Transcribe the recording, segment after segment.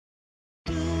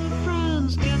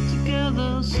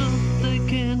podcast so they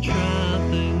can try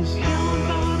things. Yell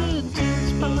about it,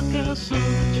 it's podcast so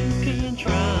that you can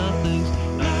try things.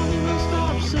 Now we will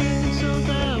stop singing so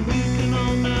that we can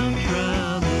all now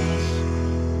try this.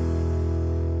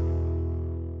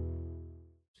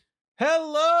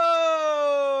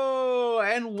 Hello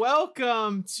and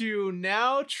welcome to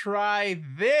Now Try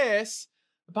This,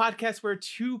 a podcast where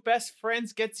two best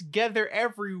friends get together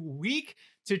every week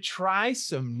to try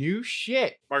some new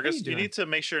shit. Marcus, you need to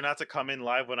make sure not to come in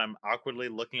live when I'm awkwardly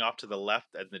looking off to the left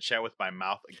in the chat with my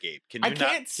mouth agape. Can you I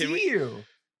can't see you.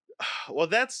 Well,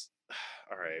 that's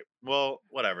all right. Well,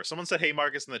 whatever. Someone said, "Hey,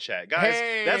 Marcus," in the chat. Guys,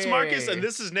 that's Marcus and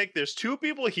this is Nick. There's two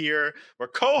people here. We're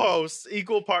co-hosts,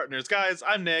 equal partners. Guys,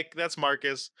 I'm Nick. That's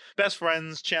Marcus. Best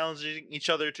friends challenging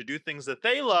each other to do things that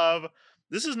they love.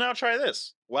 This is Now Try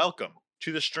This. Welcome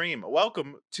to the stream.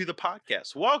 Welcome to the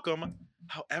podcast. Welcome,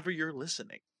 however you're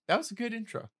listening. That was a good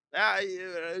intro.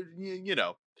 You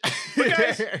know. But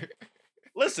guys,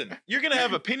 listen, you're going to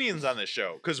have opinions on this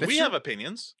show because we have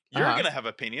opinions. You're going to have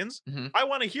opinions. Mm-hmm. I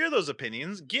want to hear those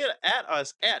opinions. Get at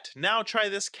us at Now Try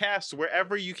This Cast,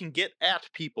 wherever you can get at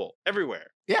people,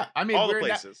 everywhere. Yeah, I mean, all the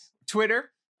places.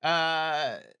 Twitter,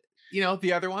 the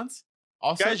other ones.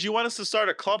 Also, guys, you want us to start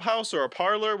a clubhouse or a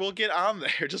parlor? We'll get on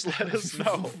there. Just let us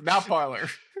know. Not parlor.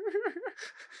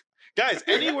 Guys,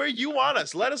 anywhere you want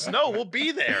us, let us know. We'll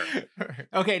be there.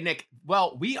 Okay, Nick.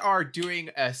 Well, we are doing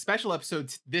a special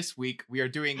episode this week. We are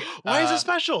doing... Why is it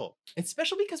special? It's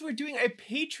special because we're doing a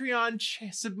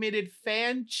Patreon submitted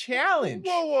fan challenge.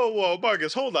 Whoa,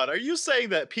 Marcus, hold on. Are you saying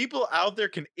that people out there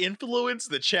can influence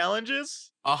the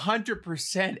challenges?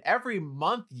 100%. Every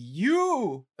month,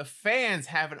 you, the fans,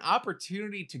 have an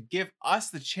opportunity to give us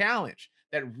the challenge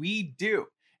that we do.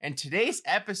 And today's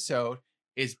episode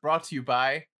is brought to you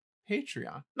by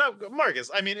Patreon. No, Marcus,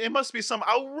 I mean, it must be some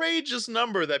outrageous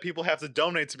number that people have to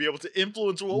donate to be able to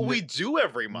influence what we do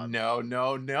every month. No,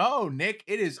 Nick.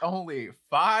 It is only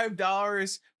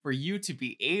 $5 for you to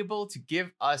be able to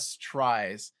give us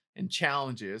tries and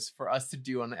challenges for us to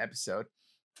do on the episode.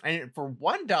 And for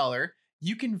 $1,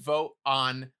 you can vote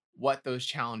on what those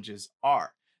challenges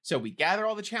are. So we gather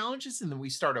all the challenges and then we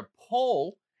start a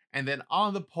poll. And then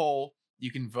on the poll, you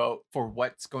can vote for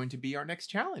what's going to be our next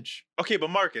challenge. Okay,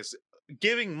 but Marcus,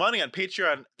 giving money on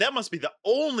Patreon, that must be the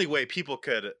only way people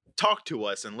could talk to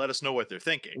us and let us know what they're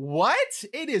thinking. What?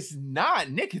 It is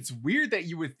not, Nick. It's weird that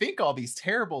you would think all these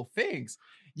terrible things.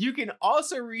 You can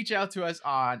also reach out to us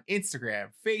on Instagram,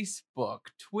 Facebook,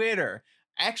 Twitter.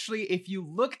 Actually, if you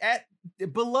look at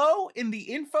below in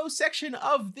the info section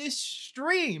of this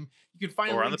stream, you can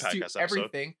find links to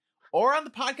everything. Or on the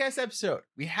podcast episode.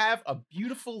 We have a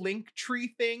beautiful link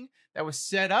tree thing that was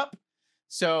set up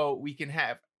so we can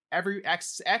have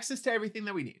access to everything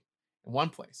that we need in one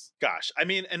place. Gosh, I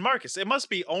mean, and Marcus, it must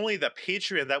be only the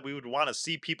Patreon that we would want to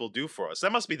see people do for us.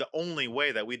 That must be the only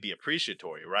way that we'd be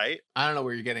appreciatory, right? I don't know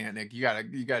where you're getting at, Nick. You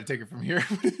gotta take it from here.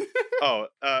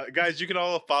 Guys, you can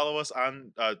all follow us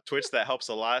on Twitch. That helps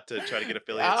a lot to try to get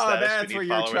affiliate status. That's what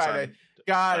you're trying to.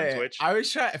 Got it. Twitch. I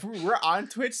was trying. If we're on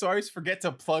Twitch, so I always forget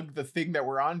to plug the thing that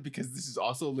we're on because this is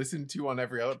also listened to on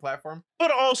every other platform.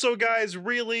 But also, guys,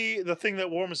 really, the thing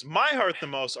that warms my heart the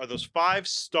most are those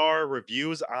 5-star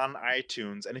reviews on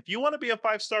iTunes. And if you want to be a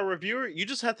 5-star reviewer, you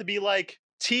just have to be like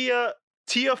Tia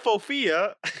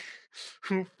Fofia,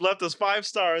 who left us 5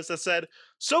 stars that said,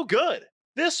 "So good.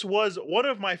 This was one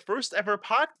of my first ever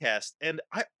podcasts, and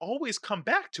I always come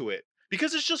back to it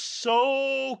because it's just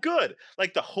so good.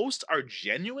 Like, the hosts are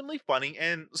genuinely funny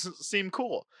and seem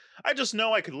cool. I just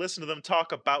know I could listen to them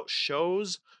talk about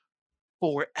shows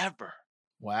forever."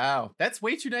 Wow, that's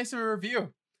way too nice of a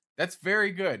review. That's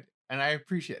very good, and I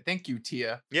appreciate it. Thank you,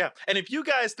 Tia. Yeah, and if you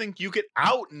guys think you could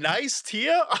out nice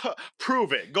Tia,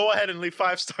 prove it. Go ahead and leave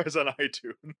 5 stars on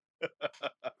iTunes.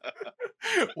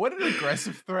 What an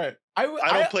aggressive threat. I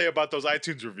don't play about those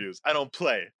iTunes reviews. I don't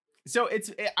play. So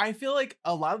I feel like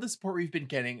a lot of the support we've been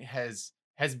getting has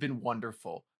been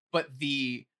wonderful, but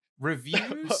the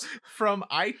reviews from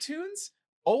iTunes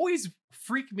always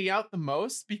freak me out the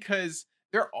most because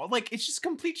they're all like, it's just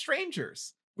complete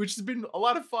strangers, which has been a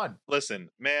lot of fun. Listen,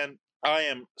 man, I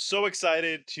am so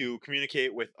excited to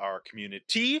communicate with our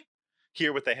community,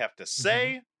 hear what they have to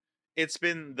say. Mm-hmm. It's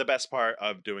been the best part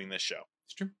of doing this show.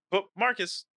 It's true. But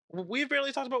Marcus, we've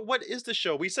barely talked about what is the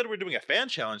show. We said we're doing a fan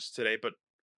challenge today, but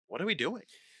what are we doing?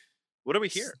 What are we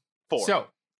here for? So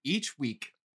each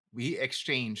week we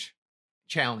exchange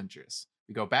challenges.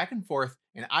 We go back and forth,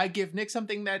 and I give Nick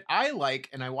something that I like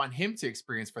and I want him to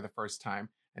experience for the first time.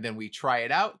 And then we try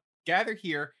it out, gather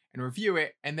here and review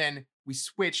it. And then we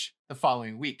switch the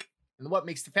following week. And what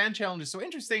makes the fan challenges so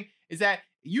interesting is that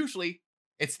usually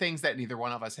it's things that neither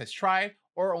one of us has tried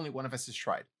or only one of us has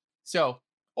tried. So,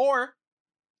 or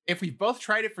if we both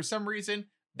tried it for some reason,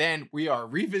 then we are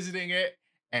revisiting it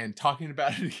and talking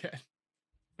about it again.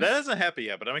 That hasn't happened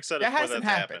yet, but I'm excited That for that hasn't to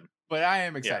happened, happen. but I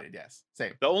am excited. Yes,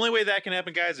 same. The only way that can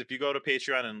happen, guys, if you go to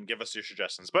Patreon and give us your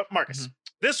suggestions. But Marcus,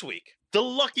 this week, the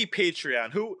lucky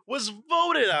Patreon who was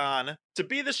voted on to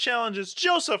be this challenge is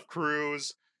Joseph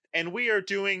Cruz, and we are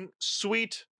doing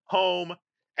Sweet Home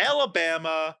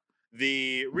Alabama,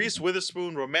 the Reese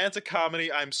Witherspoon romantic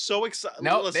comedy. I'm so excited.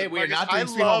 No, Listen, we are Marcus, not doing I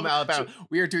Sweet Home love- Alabama.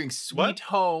 We are doing Sweet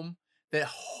Home, the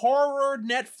horror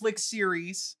Netflix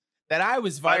series that I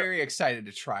was very excited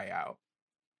to try out.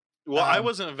 Well, I Um,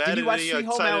 wasn't did you watch very Sweet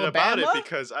Home excited about it Alabama?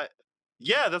 because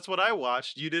yeah, that's what I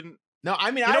watched. You didn't. No,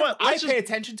 I mean, You know what? I Let's pay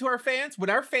attention to our fans. When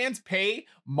our fans pay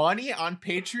money on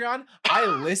Patreon, I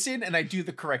listen and I do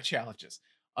the correct challenges.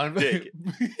 Dig.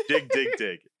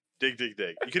 Dig. You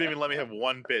couldn't even let me have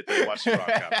one bit that you watched the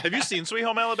rom-com. Have you seen Sweet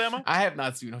Home Alabama? I have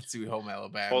not seen Sweet Home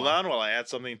Alabama. Hold on while I add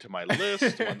something to my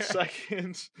list. 1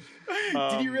 second.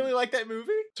 Did you really like that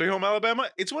movie? Sweet Home Alabama?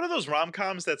 It's one of those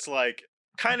rom-coms that's like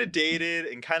kind of dated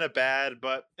and kind of bad,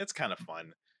 but it's kind of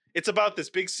fun. It's about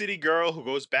this big city girl who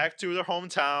goes back to her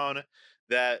hometown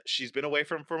that she's been away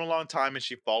from for a long time, and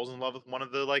she falls in love with one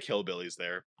of the like hillbillies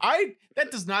there.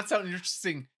 That does not sound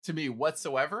interesting to me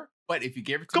whatsoever. But if you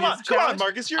gave it to Come me on, as a come on, challenge,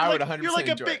 Marcus. You're I would like 100% you're like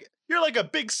a enjoy big it. you're like a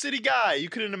big city guy. You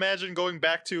couldn't imagine going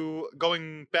back to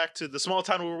the small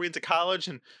town where we went to college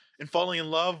and falling in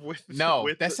love with No,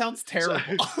 with that sounds terrible.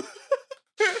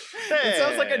 Hey. It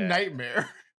sounds like a nightmare.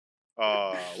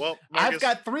 Well, I've Marcus,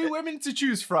 got 3 women to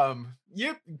choose from.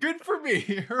 Yep, good for me.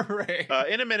 Hooray.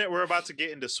 in a minute, we're about to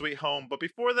get into Sweet Home, but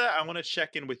before that, I want to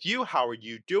check in with you. How are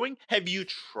you doing? Have you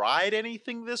tried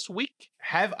anything this week?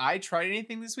 Have I tried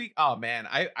anything this week? Oh man,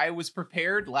 I was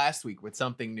prepared last week with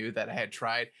something new that I had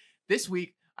tried. This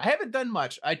week, I haven't done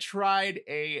much. I tried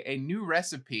a new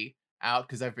recipe out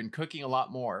because I've been cooking a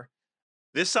lot more.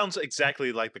 This sounds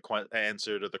exactly like the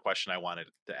answer to the question I wanted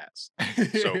to ask.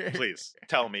 So please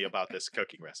tell me about this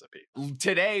cooking recipe.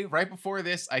 Today, right before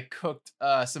this, I cooked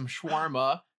some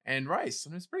shawarma and rice,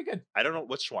 and it was pretty good. I don't know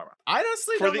what's shawarma. I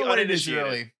honestly For don't the know what it is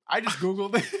uninitiated. really. I just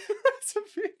Googled the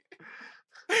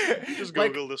recipe. Just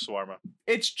Like, Google the shawarma.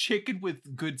 it's chicken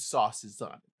with good sauces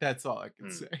on it. That's all I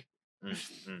can say.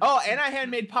 Mm. Oh, and I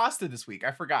handmade pasta this week.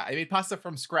 I forgot. I made pasta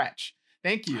from scratch.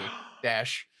 Thank you,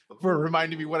 Dash, for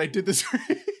reminding me what I did this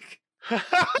week.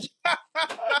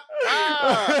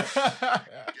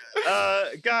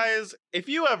 Guys, if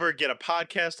you ever get a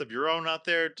podcast of your own out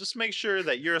there, just make sure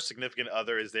that your significant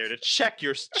other is there to check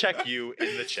you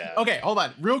in the chat. Okay, hold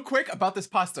on. Real quick about this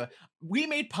pasta. We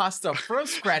made pasta from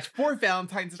scratch for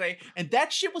Valentine's Day, and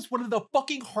that shit was one of the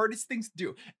fucking hardest things to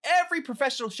do. Every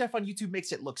professional chef on YouTube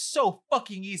makes it look so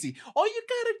fucking easy. All you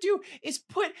gotta do is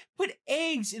put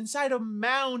eggs inside a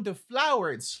mound of flour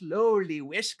and slowly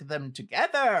whisk them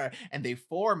together, and they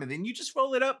form, and then you just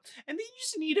roll it up, and then you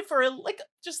just knead it for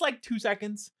just 2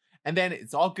 seconds, and then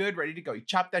it's all good, ready to go. You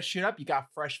chop that shit up, you got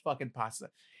fresh fucking pasta.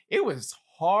 It was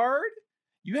hard.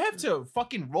 You have to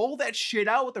fucking roll that shit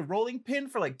out with a rolling pin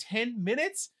for 10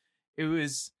 minutes. It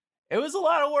was a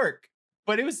lot of work,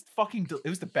 but it was it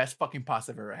was the best fucking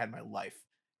pasta I've ever had in my life.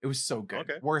 It was so good.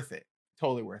 Okay. Worth it.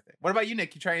 Totally worth it. What about you,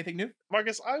 Nick? You try anything new?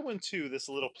 Marcus, I went to this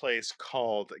little place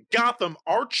called Gotham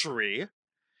Archery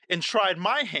and tried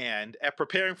my hand at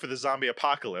preparing for the zombie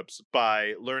apocalypse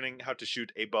by learning how to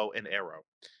shoot a bow and arrow.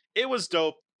 It was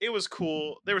dope. It was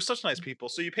cool. They were such nice people.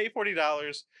 So you pay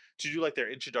 $40 to do their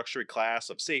introductory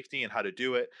class of safety and how to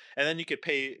do it. And then you could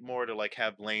pay more to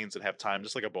have lanes and have time,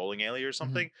 just like a bowling alley or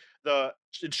something. The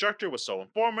instructor was so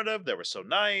informative. They were so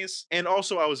nice. And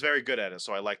also I was very good at it.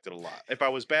 So I liked it a lot. If I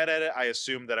was bad at it, I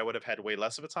assumed that I would have had way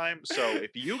less of a time. So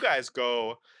if you guys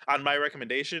go on my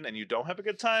recommendation and you don't have a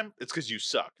good time, it's because you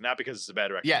suck, not because it's a bad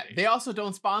Yeah, recommendation. they also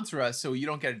don't sponsor us, so you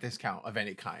don't get a discount of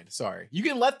any kind. Sorry. You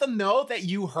can let them know that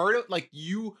you heard it,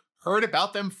 you heard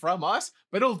about them from us,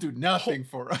 but it'll do nothing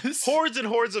for us. Hordes and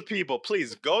hordes of people,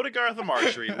 please go to Gotham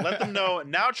Archery. Let them know.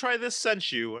 Now try this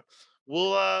sent you.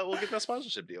 We'll get that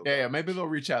sponsorship deal. Yeah, maybe they'll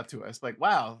reach out to us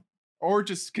wow. Or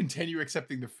just continue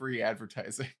accepting the free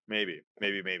advertising. Maybe.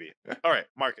 All right,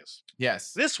 Marcus.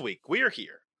 Yes. This week we are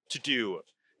here to do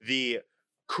the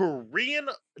Korean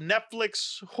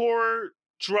Netflix horror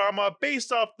drama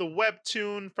based off the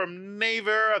webtoon from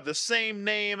Naver of the same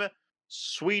name,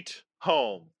 Sweet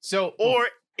Home. So Or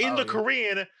in Oh, the yeah.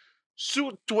 Korean,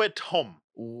 Sutwet Home.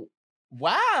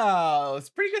 Wow, it's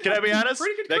pretty good. Can I be honest?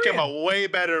 Pretty good That came Korean. out way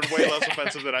better and way less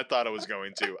offensive than I thought it was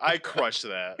going to. I crushed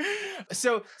that.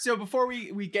 So before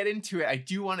we get into it, I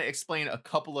do want to explain a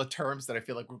couple of terms that I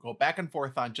feel like we'll go back and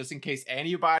forth on, just in case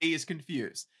anybody is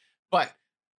confused. But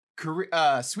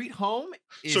Sweet Home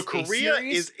is So Korea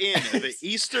is in the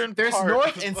eastern there's part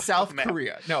North of and the South map.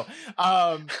 Korea. No.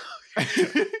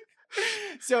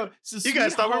 So You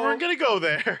guys thought we weren't gonna go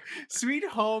there. Sweet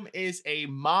Home is a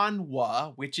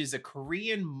manhwa, which is a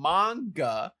Korean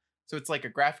manga. So it's like a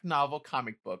graphic novel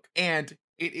comic book. And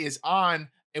it is on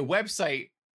a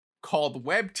website called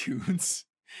Webtoons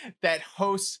that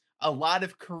hosts a lot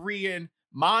of Korean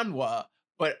manhwa,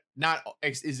 but not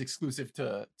is exclusive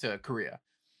to Korea.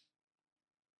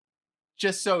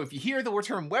 Just so if you hear the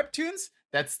term Webtoons,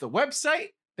 that's the website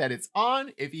that it's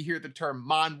on. If you hear the term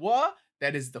manhwa,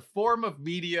 that is the form of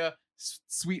media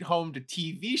Sweet Home, the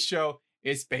TV show,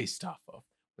 is based off of.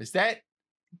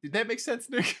 Did that make sense,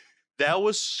 Nick? That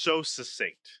was so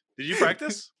succinct. Did you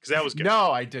practice? Because that was good.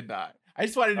 No, I did not. I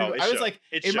just wanted to. Oh, it I was shows. like,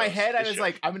 It in my shows. head, I It was shows.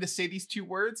 like, I'm going to say these two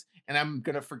words, and I'm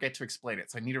going to forget to explain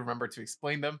it. So I need to remember to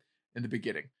explain them in the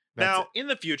beginning. That's Now, it. in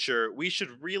the future, we should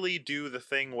really do the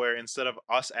thing where instead of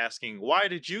us asking, why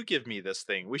did you give me this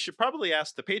thing? We should probably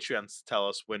ask the Patreons to tell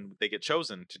us when they get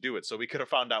chosen to do it. So we could have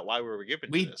found out why we were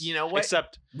given We, this. you know what?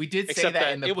 Except, we did say except that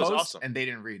that in the it was post, awesome. and they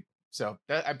didn't read. So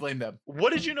I blame them.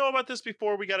 what did you know about this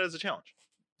before we got it as a challenge?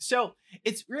 So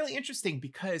it's really interesting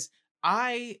because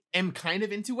I am kind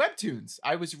of into webtoons.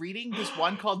 I was reading this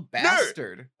one called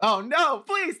Bastard. Oh no,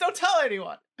 please don't tell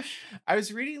anyone. I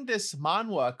was reading this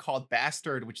manhwa called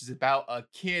Bastard, which is about a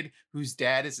kid whose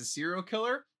dad is a serial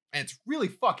killer, and it's really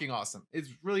fucking awesome. It's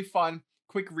really fun,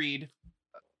 quick read.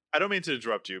 I don't mean to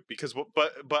interrupt you because,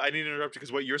 but I need to interrupt you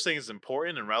because what you're saying is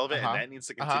important and relevant, Uh-huh. and that needs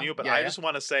to Uh-huh. continue. But Yeah, I yeah. just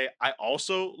want to say I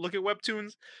also look at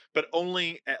webtoons, but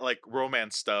only at like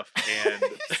romance stuff and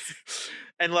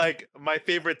and like my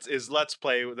favorites is Let's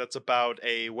Play, that's about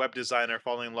a web designer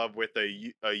falling in love with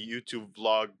a YouTube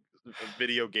vlog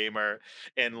video gamer,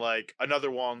 and like another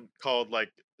one called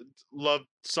like Love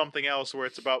Something Else, where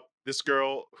it's about this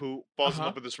girl who falls in Uh-huh.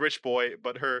 love with this rich boy,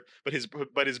 but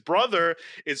his brother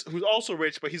is who's also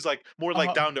rich, but he's like more like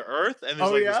Uh-huh. down to earth, and there's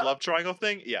Oh, like yeah? this love triangle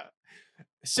thing. Yeah.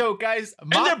 So guys,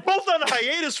 And they're both on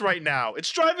hiatus right now.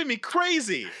 It's driving me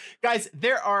crazy. guys,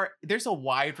 there's a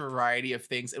wide variety of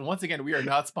things, and once again, we are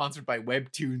not sponsored by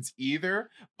Webtoons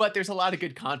either, but there's a lot of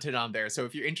good content on there. So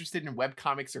if you're interested in web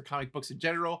comics or comic books in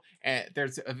general, and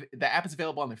the app is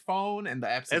available on their phone, and the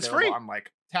app's It's available free. on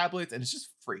like tablets, and it's just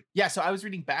free. Yeah, so I was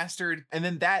reading Bastard, and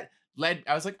then that led.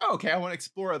 I was like, oh, okay, I want to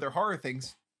explore other horror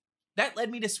things. That led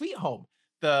me to Sweet Home,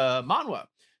 the manhwa.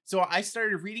 So I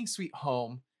started reading Sweet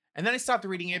Home. And then I stopped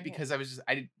reading it because I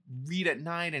didn't read at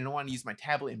night and I don't want to use my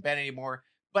tablet in bed anymore.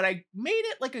 But I made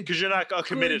it like a Because you're not a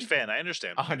committed Good. fan. I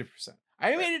understand. 100%.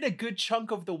 I made it a good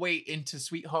chunk of the way into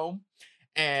Sweet Home,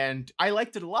 and I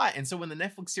liked it a lot. And so when the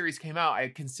Netflix series came out, I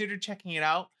considered checking it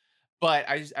out, but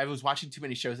I was watching too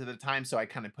many shows at the time, so I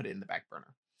kind of put it in the back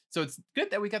burner. So it's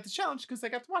good that we got the challenge because I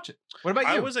got to watch it. What about you?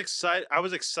 I was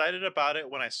excited about it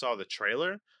when I saw the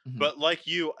trailer, Mhm. but like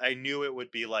you, I knew it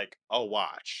would be like a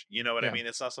watch. You know what Yeah. I mean?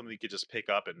 It's not something you could just pick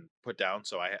up and put down.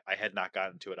 So I had not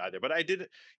gotten to it either. But I did.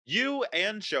 You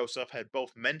and Joseph had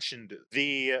both mentioned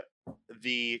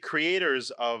the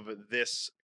creators of this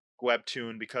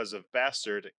webtoon because of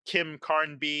Bastard, Kim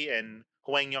Carnby and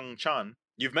Hwang Young Chan.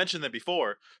 You've mentioned them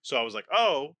before, so I was like,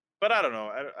 oh. But I don't know.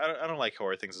 I don't like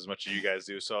horror things as much as you guys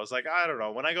do. So I was like, I don't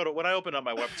know. When I open up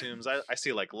my webtoons, I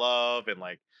see like love and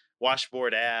like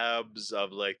washboard abs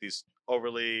of like these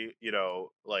overly,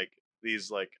 like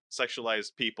these like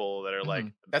sexualized people that are like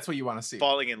Mhm. That's what you want to see.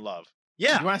 falling in love.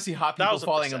 Yeah, You want to see hot people 1000%.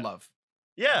 falling in love.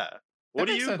 yeah. What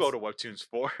do makes you go sense. to webtoons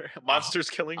for? Monsters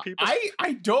killing people?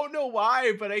 I don't know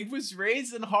why, but I was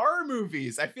raised in horror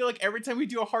movies. I feel like every time we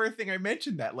do a horror thing, I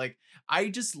mention that. Like, I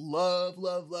just love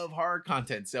horror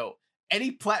content. So any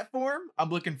platform, I'm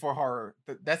looking for horror.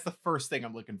 That's the first thing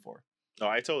I'm looking for. No,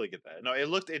 I totally get that. No, it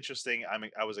looked interesting.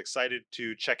 I was excited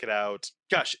to check it out.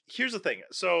 Gosh, here's the thing.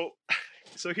 So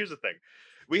here's the thing.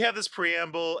 We have this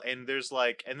preamble, and there's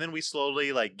like, and then we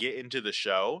slowly like get into the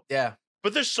show. Yeah,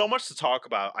 But there's so much to talk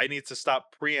about. I need to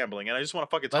stop preambling, and I just want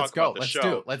to fucking talk let's go. about the Let's show.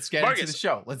 do it. Let's get into Marcus, the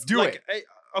show. Let's do like, it.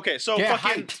 Okay, so Get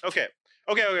fucking hyped. okay.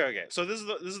 So this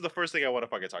is the first thing I want to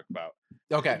fucking talk about.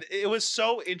 Okay. It was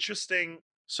so interesting.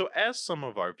 So as some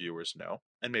of our viewers know,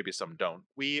 and maybe some don't,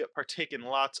 we partake in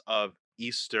lots of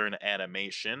Eastern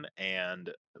animation and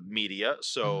media.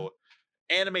 So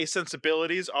anime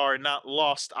sensibilities are not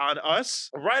lost on us.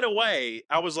 Right away,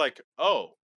 I was like,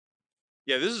 oh,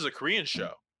 yeah, this is a Korean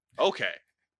show. Okay,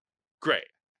 great.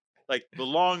 like the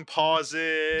long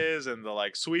pauses and the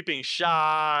like sweeping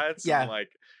shots Yeah. and like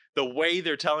the way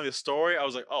they're telling the story, I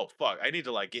was like, oh fuck, I need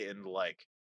to like get into like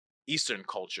Eastern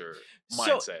culture So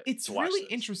mindset it's to watch really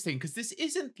this. interesting because this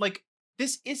isn't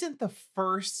the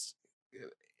first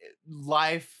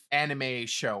live anime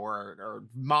show or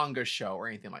manga show or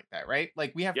anything like that, right?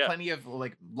 Like we have Yeah. plenty of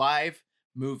like live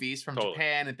movies from Totally.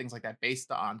 Japan and things like that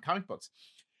based on comic books.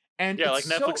 And Yeah, like it's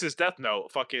so Netflix's Death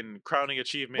Note, fucking crowning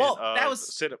achievement Well, of that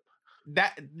was- cinema.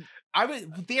 that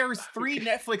there's 3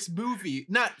 Netflix movie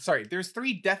not sorry, there's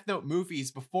 3 Death Note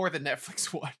movies before the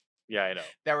Netflix one Yeah, I know.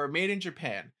 that were made in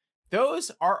Japan.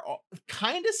 Those are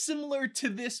kind of similar to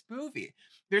this movie.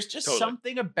 There's just Totally.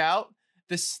 something about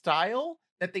the style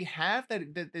that they have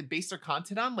that they base their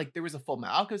content on. Like there was a Full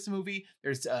Metal Alchemist movie.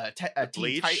 There's a Teen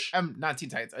Bleach? not Teen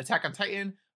Titans, Attack on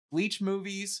Titan, Bleach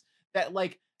movies that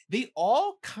like they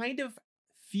all kind of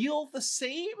feel the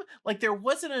same. Like there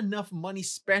wasn't enough money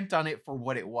spent on it for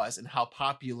what it was and how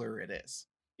popular it is.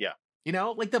 Yeah. You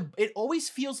know, like it always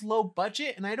feels low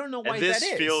budget, and I don't know why And this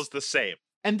that is. feels the same.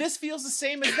 And this feels the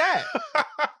same as that.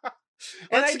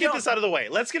 And Let's I get don't- this out of the way.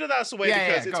 Let's get it out of the way Yeah,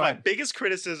 because yeah, it's go my ahead. biggest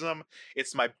criticism.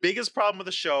 It's my biggest problem with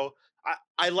the show.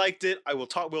 I liked it. We'll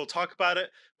talk about it.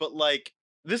 But like,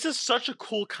 this is such a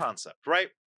cool concept, right?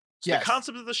 So Yes. the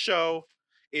concept of the show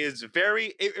is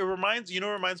very. It reminds what it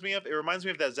reminds me of. It reminds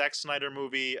me of that Zack Snyder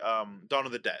movie, Dawn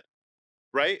of the Dead,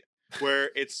 right?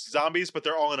 Where it's zombies, but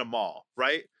they're all in a mall,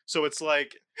 right? So it's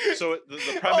like, the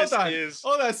premise Hold on. is.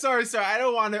 Hold on, sorry. I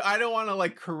don't want to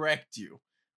like correct you.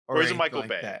 Or is it anything Michael like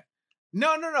Bay? that.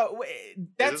 No.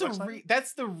 That's Zack Snyder?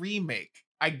 that's the remake.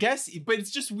 I guess, but it's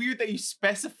just weird that you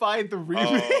specified the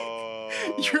remake.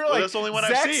 You're Well, like that's the only one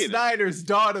Zack I've seen. Snyder's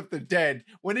Dawn of the Dead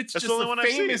when it's That's just the only one I've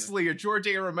seen. famously a George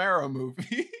A. Romero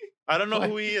movie. I don't know Like-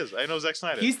 who he is. I know Zack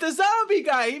Snyder. He's the zombie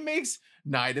guy. He makes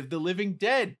Night of the Living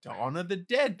Dead, Dawn of the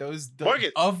Dead.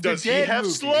 Morgan, of the does he Dead have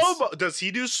movies. slow mo? Does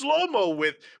he do slow mo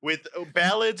with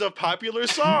ballads of popular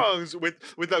songs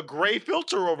with a gray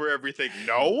filter over everything?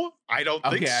 No, I don't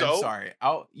think Okay, so. I'm sorry.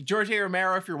 George A.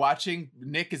 Romero, if you're watching,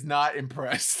 Nick is not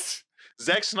impressed.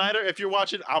 Zack Snyder, if you're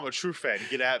watching, I'm a true fan.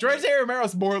 Get at George me. A.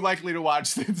 Romero's more likely to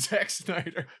watch than Zack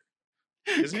Snyder.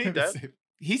 Isn't he dead?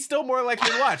 He's still more likely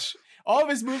to watch. All of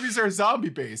his movies are zombie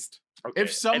based. Okay,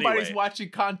 If somebody's anyway, watching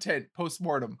content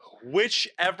post-mortem.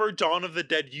 whichever Dawn of the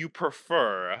Dead you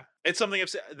prefer, it's something I've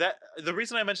seen. That the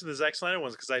reason I mentioned the Zack Snyder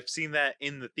ones because I've seen that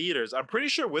in the theaters. I'm pretty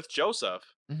sure with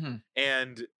Joseph.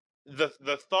 And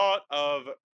the thought of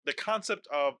the concept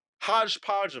of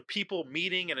hodgepodge of people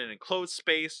meeting in an enclosed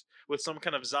space with some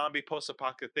kind of zombie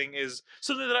post-apocalyptic thing is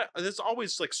something that's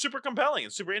always like super compelling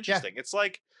and super interesting. It's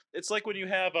like when you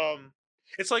have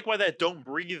it's like why that Don't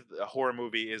Breathe horror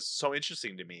movie is so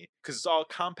interesting to me because it's all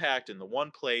compact in the one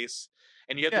place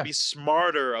and you have Yeah. to be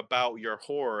smarter about your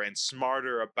horror and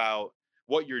smarter about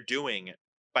what you're doing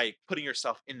by putting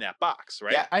yourself in that box,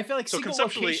 right? Yeah, I feel like So single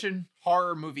conceptually- location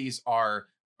horror movies are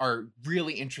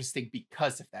really interesting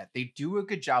because of that. They do a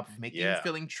good job of making Yeah.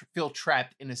 you feel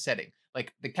trapped in a setting.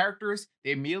 Like the characters,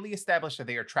 they immediately establish that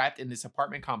they are trapped in this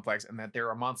apartment complex and that there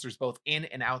are monsters both in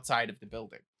and outside of the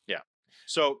building.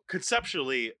 So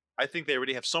conceptually, I think they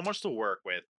already have so much to work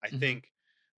with. I Mhm. think,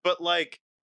 but like,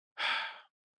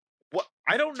 what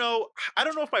I don't know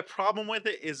if my problem with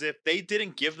it is if they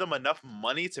didn't give them enough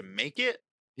money to make it,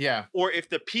 Yeah. or if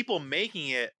the people making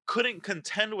it couldn't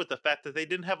contend with the fact that they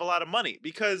didn't have a lot of money.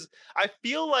 Because I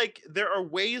feel like there are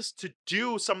ways to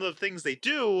do some of the things they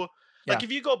do. Like Yeah.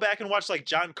 if you go back and watch like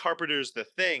John Carpenter's The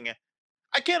Thing,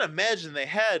 I can't imagine they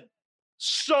had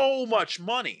so much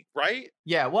money, right?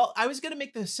 Yeah, well, I was gonna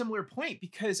make the similar point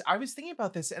because I was thinking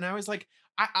about this and I was like,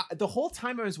 I the whole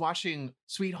time I was watching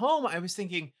Sweet Home, I was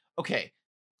thinking, okay,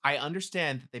 I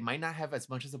understand that they might not have as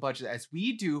much as a budget as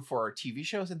we do for our TV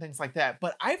shows and things like that,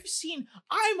 but I'm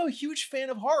a huge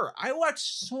fan of horror. I watch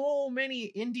so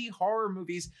many indie horror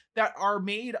movies that are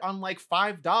made on like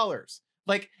 $5.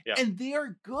 Like, Yeah. and they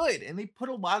are good and they put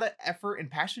a lot of effort and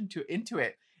passion into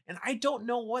it. And I don't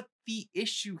know what the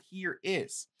issue here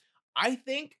is. I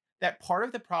think that part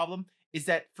of the problem is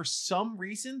that for some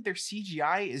reason their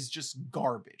CGI is just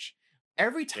garbage.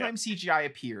 Every time CGI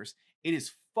appears, it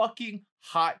is fucking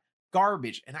hot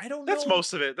garbage. And I don't know. That's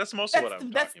most of it. That's most of what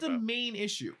I'm That's talking the about. main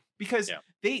issue because Yeah.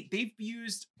 they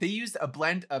used a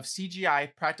blend of CGI,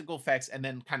 practical effects, and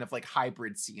then kind of like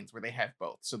hybrid scenes where they have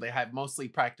both. So they have mostly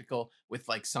practical with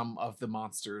like some of the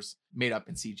monsters made up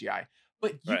in CGI.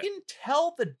 But you Right. can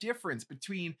tell the difference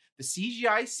between the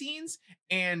CGI scenes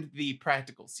and the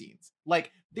practical scenes. Like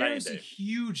Night and there's a day.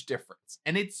 huge difference,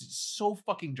 and it's so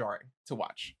fucking jarring to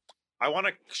watch. I want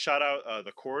to shout out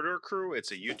the Corridor Crew.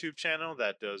 It's a YouTube channel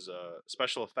that does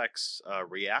special effects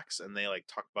reacts, and they like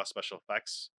talk about special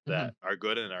effects that are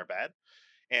good and are bad.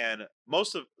 And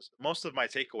most of my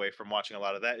takeaway from watching a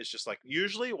lot of that is just like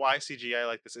usually why CGI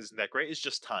like this isn't that great is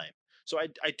just time. So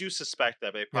I do suspect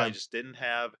that they probably Yeah. just didn't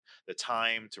have the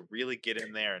time to really get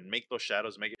in there and make those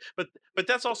shadows make it. But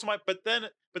that's also but then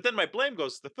my blame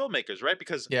goes to the filmmakers, right?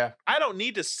 Because Yeah. I don't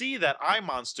need to see that eye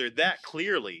monster that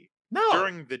clearly No.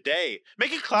 during the day.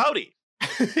 Make it cloudy.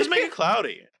 Just make it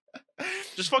cloudy.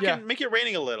 Just fucking Yeah. make it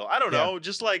raining a little. I don't Yeah. know.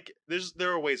 Just like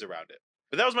there are ways around it.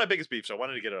 But that was my biggest beef, so I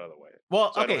wanted to get it out of the way.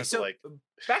 Well, So I don't okay, have to, so like-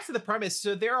 back to the premise.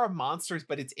 So there are monsters,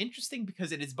 but it's interesting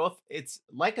because it's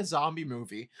like a zombie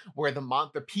movie where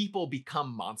the people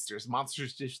become monsters.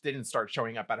 Monsters just didn't start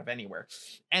showing up out of anywhere.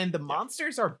 And the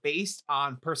monsters are based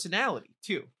on personality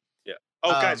too.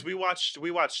 Oh, guys, Um,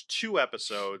 we watched 2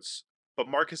 episodes, but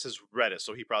Marcus has read it,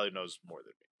 so he probably knows more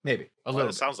than me. Maybe a Well, little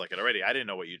it sounds like it already. I didn't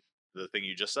know the thing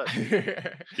you just said.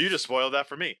 bit. You just spoiled that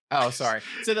for me. Oh, sorry.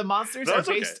 So the monsters No, are it's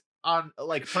okay. based on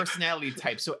like personality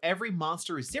types. So every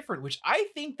monster is different, which I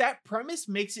think that premise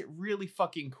makes it really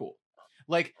fucking cool.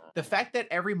 Like the fact that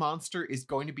every monster is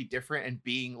going to be different and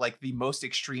being like the most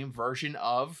extreme version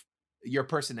of your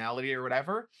personality or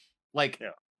whatever. Like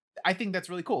Yeah. I think that's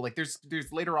really cool. Like there's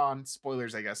later on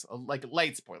spoilers, I guess, like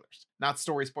light spoilers, not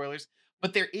story spoilers,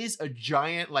 but there is a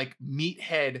giant like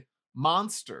meathead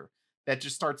monster that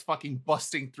just starts fucking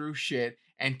busting through shit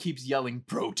and keeps yelling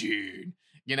protein,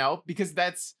 because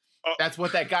that's Oh.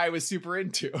 what that guy was super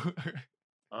into.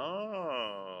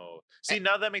 Oh. See,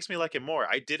 now that makes me like it more.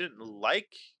 I didn't like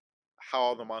how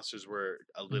all the monsters were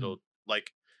a little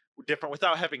like different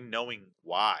without knowing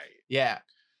why. Yeah.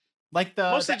 Like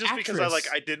Mostly the just because I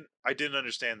actress- didn't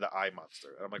understand the eye monster.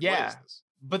 And I'm like, what Yeah. is this?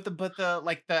 But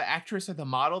the actress or the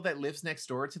model that lives next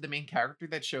door to the main character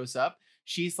that shows up,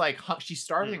 she's like she's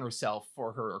starving herself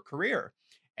for her career,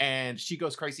 and she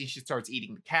goes crazy. She starts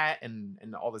eating the cat and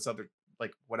all this other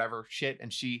like whatever shit,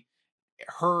 and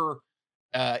her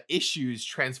issues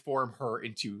transform her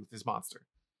into this monster.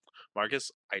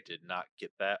 Marcus, I did not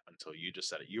get that until you just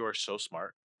said it. You are so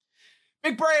smart.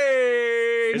 Big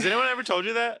brain. Has anyone ever told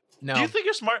you that? No, Do you think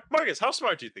you're smart? Marcus, how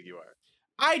smart do you think you are?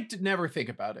 I never think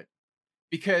about it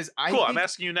because I Cool, think, I'm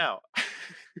asking you now.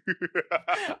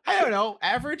 I don't know,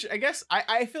 average. I guess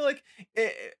I feel like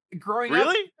growing up.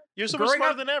 Really? You're so much growing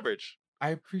smarter up- than average. I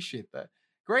appreciate that.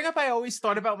 Growing up, I always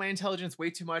thought about my intelligence way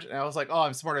too much, and I was like, "Oh,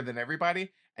 I'm smarter than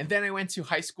everybody." And then I went to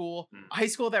high school,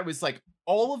 that was like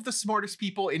all of the smartest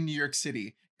people in New York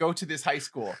City go to this high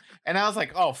school, and I was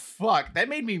like, "Oh fuck!" That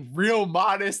made me real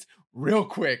modest, real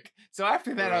quick. So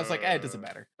after that, I was like, "It doesn't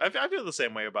matter." I feel the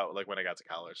same way about like when I got to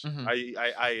college. Mhm.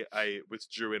 I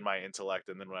withdrew in my intellect,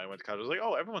 and then when I went to college, I was like,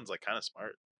 oh, everyone's like kind of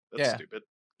smart. That's Yeah. stupid.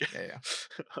 Yeah.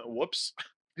 Whoops.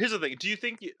 Here's the thing. Do you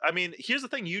think? Here's the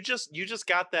thing. You just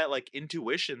got that like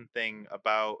intuition thing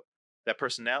about that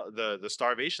personality, the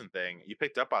starvation thing. You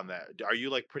picked up on that. Are you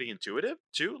like pretty intuitive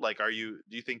too? Like, do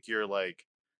you think you're like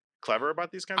clever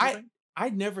about these kinds of things? I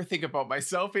never think about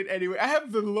myself in any way. I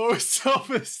have the lowest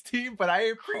self-esteem, but I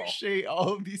appreciate all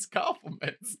of these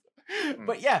compliments.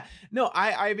 But yeah, no,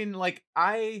 I mean, like,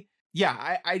 I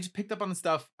just picked up on the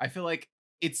stuff. I feel like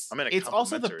it's I'm in a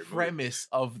also the complimentary mood. premise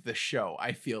of the show.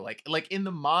 I feel like in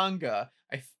the manga,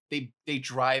 they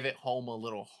drive it home a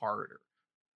little harder.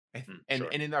 And sure.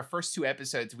 in our first 2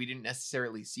 episodes, we didn't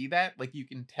necessarily see that. Like, you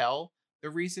can tell the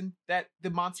reason that the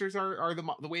monsters are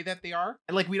the way that they are,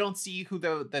 and like we don't see who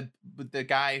the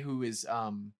guy who is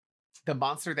the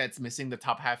monster that's missing the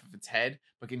top half of its head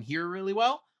but can hear really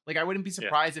well. Like, I wouldn't be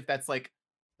surprised if that's like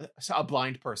a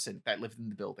blind person that lived in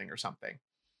the building or something,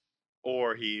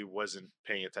 Or he wasn't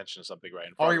paying attention to something right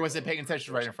in front or of he him, wasn't paying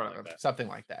attention or right in front of something him, like that. something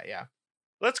like that. Yeah.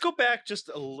 Let's go back just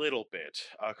a little bit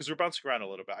because we're bouncing around a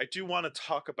little bit. I do want to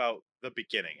talk about the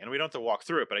beginning, and we don't have to walk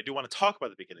through it, but I do want to talk about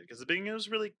the beginning because the beginning was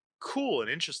really cool and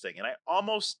interesting, and I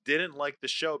almost didn't like the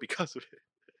show because of it.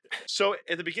 So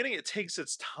at the beginning, it takes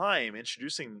its time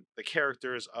introducing the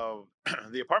characters of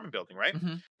the apartment building, right?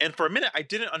 Mhm. And for a minute, I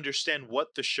didn't understand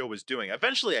what the show was doing.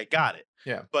 Eventually, I got it.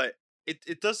 Yeah. But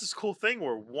it does this cool thing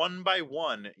where one by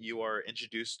one, you are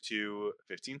introduced to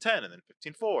 1510 and then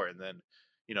 1504, and then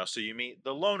so you meet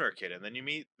the loner kid, and then you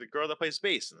meet the girl that plays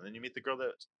bass, and then you meet the girl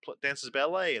that dances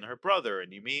ballet and her brother,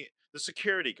 and you meet the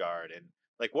security guard. And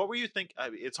like, what were you think? I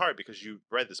mean, it's hard because you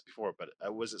read this before, but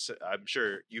I'm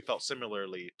sure you felt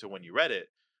similarly to when you read it.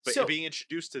 But So- being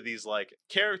introduced to these like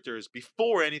characters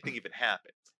before anything even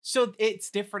happened. So it's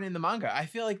different in the manga. I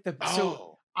feel like so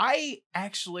Oh, I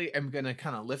actually am gonna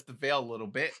kind of lift the veil a little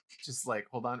bit. Just like,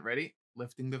 hold on, ready?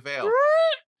 Lifting the veil.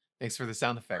 Thanks for the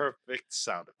sound effect. Perfect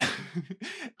sound effect.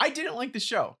 I didn't like the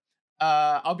show.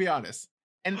 I'll be honest.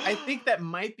 And I think that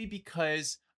might be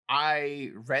because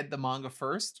I read the manga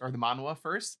first or the manhwa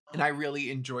first, and I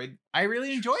really enjoyed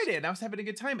it and I was having a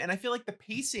good time. And I feel like the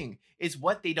pacing is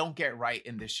what they don't get right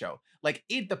in this show. Like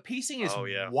the pacing is Oh,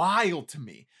 yeah. wild to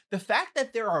me. The fact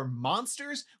that there are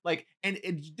monsters, like, and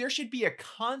there should be a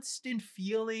constant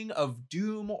feeling of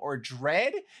doom or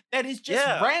dread that is just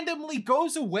Yeah. randomly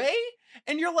goes away.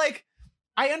 And you're like,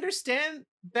 I understand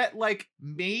that, like,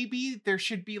 maybe there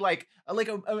should be like a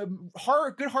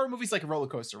good horror movies like a roller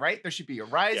coaster, right? There should be a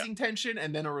rising tension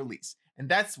and then a release, and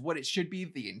that's what it should be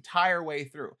the entire way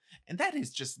through. And that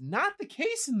is just not the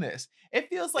case in this. It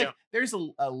feels like Yeah. there's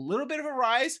a little bit of a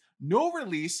rise, no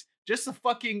release, just a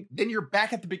fucking. Then you're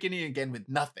back at the beginning again with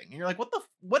nothing, and you're like,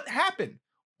 what happened?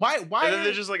 Why? And then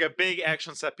there's just like a big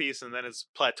action set piece, and then it's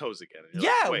plateaus again. And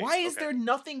you're Yeah, like, wait, why is okay. there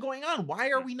nothing going on? Why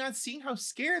are we not seeing how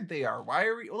scared they are? Why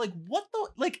are we like what the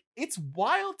like it's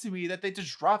wild to me that they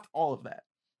just dropped all of that.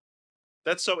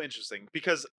 That's so interesting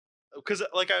because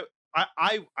like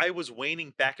I was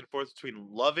waning back and forth between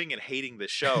loving and hating the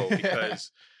show because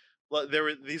there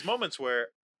were these moments where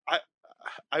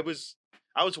I was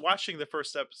watching the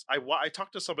first episode. I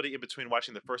talked to somebody in between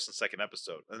watching the first and second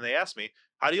episode, and they asked me,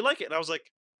 "How do you like it?" And I was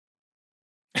like,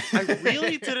 I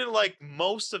really didn't like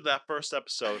most of that first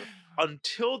episode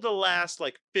until the last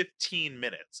like 15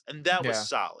 minutes, and that was Yeah.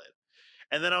 solid.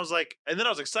 And then I was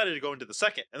excited to go into the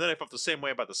second, and then I felt the same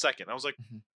way about the second. I was like,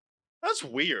 Mhm. that's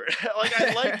weird.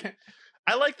 Like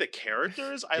I like the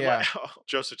characters. Yeah.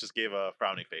 Joseph just gave a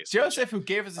frowning face. Joseph, who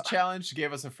gave us a challenge,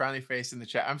 gave us a frowny face in the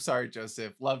chat. I'm sorry,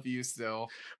 Joseph. Love you still.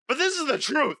 But this is the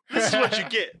truth. This is what you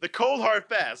get. The cold hard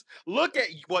fast. Look at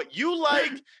what you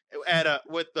like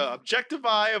with the objective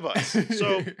eye of us.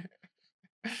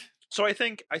 So I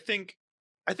think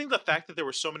the fact that there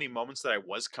were so many moments that I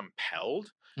was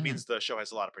compelled Mhm. means the show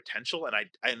has a lot of potential, and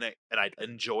I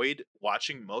enjoyed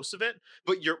watching most of it.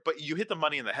 But you hit the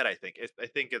money in the head. I think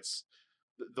it's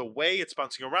the way it's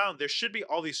bouncing around. There should be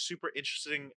all these super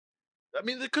interesting. I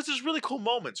mean, because there's really cool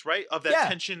moments, right? Of that Yeah.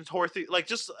 tension, horror, like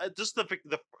just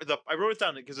the I wrote it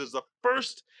down because it's the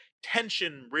first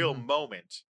tension real Mhm.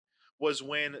 moment was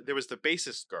when there was the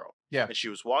bassist girl, Yeah. and she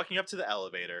was walking up to the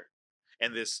elevator,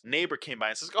 and this neighbor came by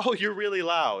and says, "Oh, you're really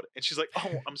loud," and she's like,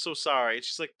 "Oh, I'm so sorry," and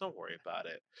she's like, "Don't worry about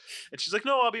it," and she's like,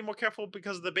 "No, I'll be more careful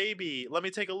because of the baby. Let me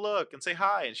take a look and say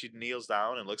hi," and she kneels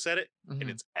down and looks at it, and Mhm.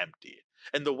 it's empty.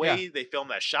 And the way they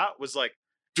filmed that shot was like,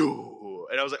 "Dude,"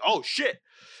 and I was like, "Oh shit."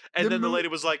 And then the lady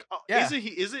was like, "Oh, Yeah.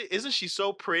 isn't she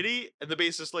so pretty?" And the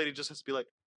bassist lady just has to be like,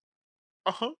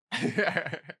 "Uh-huh."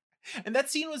 And that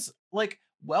scene was like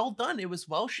well done. It was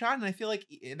well shot, and I feel like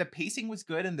the pacing was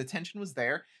good and the tension was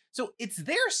there. So it's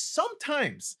there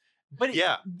sometimes, but it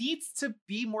Yeah. needs to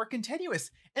be more continuous.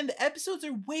 And the episodes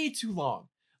are way too long.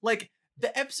 Like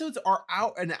the episodes are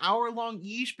out an hour long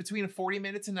each, between 40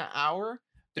 minutes and an hour,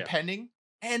 Yeah. depending.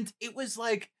 And it was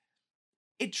like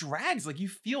it drags. Like you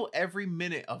feel every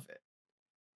minute of it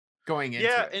going into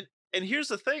Yeah, it. and here's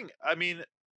the thing. I mean,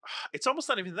 it's almost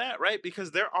not even that, right?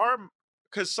 Because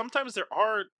sometimes there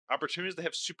are opportunities to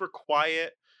have super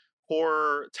quiet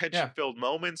horror tension filled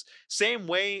moments. Same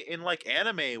way in like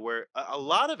anime, where a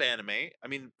lot of anime, I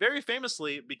mean, very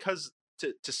famously, because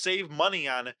to save money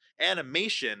on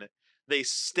animation, they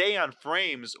stay on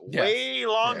frames way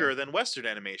longer than Western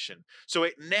animation. So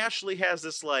it naturally has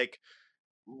this like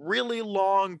really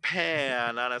long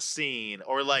pan on a scene,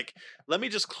 or like, let me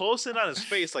just close in on his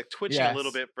face, like twitching a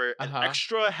little Yes. bit for an Uh-huh.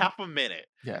 extra half a minute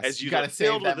Yes, as you gotta get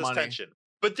filled save that with this money. tension.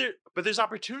 But there's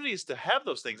opportunities to have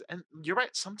those things, and you're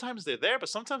right. Sometimes they're there, but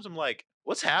sometimes I'm like,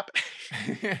 what's happening?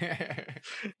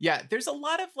 Yeah, there's a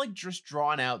lot of like just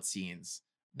drawn out scenes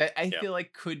that I Yeah. feel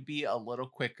like could be a little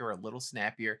quicker, a little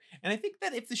snappier. And I think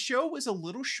that if the show was a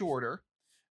little shorter,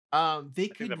 they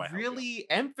think could that might help, yeah. really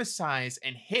emphasize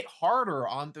and hit harder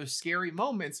on those scary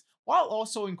moments while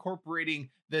also incorporating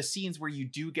the scenes where you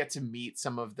do get to meet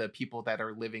some of the people that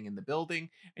are living in the building,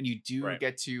 and you do Right.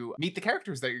 get to meet the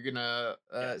characters that you're gonna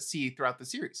see throughout the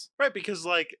series. Right, because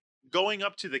like going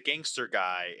up to the gangster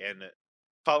guy and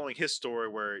following his story,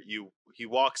 where he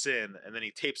walks in and then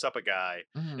he tapes up a guy,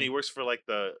 and he works for like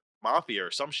the mafia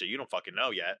or some shit you don't fucking know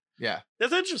yet. Yeah.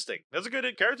 That's interesting. That's a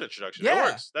good character introduction. Yeah.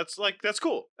 It works. That's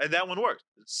cool. And that one works.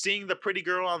 Seeing the pretty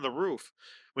girl on the roof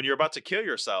when you're about to kill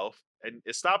yourself and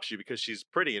it stops you because she's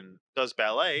pretty and does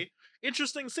ballet.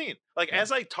 Interesting scene. Like, Yeah.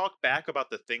 as I talk back about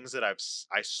the things that I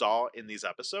saw in these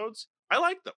episodes, I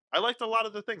liked them. I liked a lot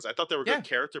of the things. I thought they were good Yeah.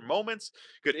 character moments,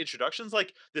 good introductions.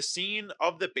 Like the scene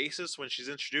of the bassist when she's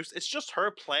introduced, it's just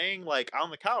her playing like on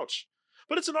the couch.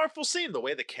 But it's an artful scene. The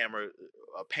way the camera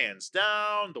pans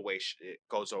down, the way it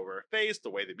goes over her face, the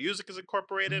way the music is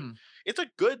incorporated. Mhm. It's a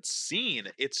good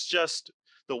scene. It's just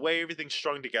the way everything's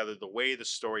strung together, the way the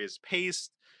story is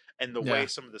paced, and the way Yeah.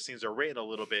 some of the scenes are written a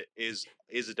little bit is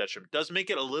a detriment. It does make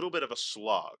it a little bit of a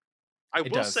slog.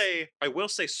 It does. I will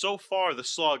say so far the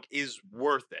slog is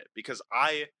worth it because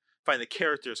I find the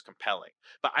characters compelling.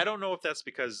 But I don't know if that's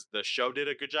because the show did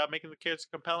a good job making the characters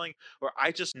compelling, or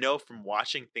I just know from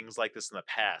watching things like this in the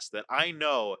past that I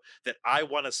know that I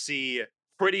want to see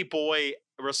pretty boy,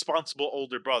 responsible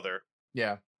older brother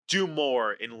Yeah. do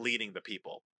more in leading the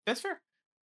people. That's fair.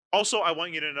 Also, I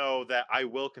want you to know that I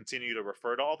will continue to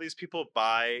refer to all these people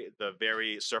by the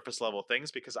very surface level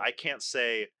things because I can't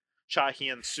say Cha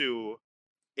Hyun Soo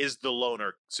is the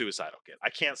loner suicidal kid.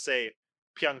 I can't say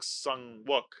Pyong Sung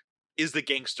Wook is the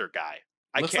gangster guy.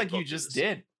 I Looks can't like go you through just this.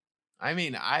 did. I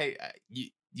mean,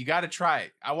 you got to try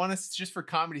it. I want to just for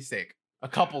comedy's sake a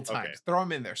couple times. Okay. Throw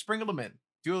them in there. Sprinkle them in.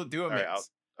 Do a All right,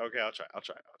 mix. Okay, I'll try.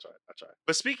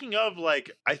 But speaking of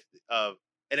like an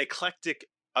eclectic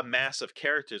amass of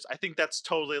characters, I think that's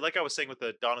totally like I was saying with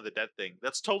the Dawn of the Dead thing.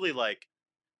 That's totally like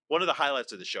one of the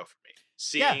highlights of the show for me.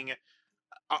 Seeing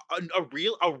a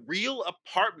real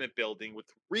apartment building with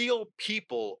real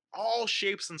people, all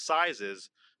shapes and sizes,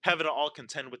 having to all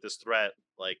contend with this threat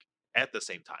like at the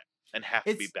same time and have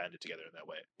to be It's- banded together in that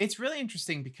way. It's really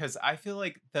interesting because I feel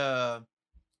like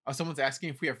someone's asking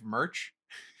if we have merch.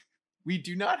 We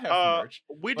do not have merch.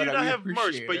 We but do we not have merch,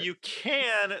 appreciate but it. you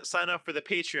can sign up for the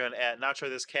Patreon at Now Try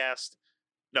This Cast.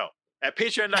 No, at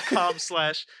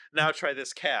patreon.com/Now Try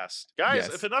This Cast. Guys,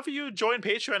 Yes. if enough of you join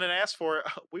Patreon and ask for it,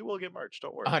 we will get merch.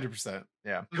 Don't worry. 100%.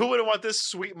 Yeah. Who wouldn't want this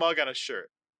sweet mug on a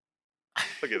shirt?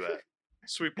 Look at that.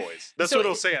 Sweet boys. That's So what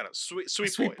it'll it- say on it. Sweet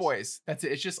Sweet boys. boys. That's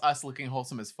it. It's just us looking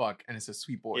wholesome as fuck, and it says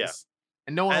sweet boys. Yeah.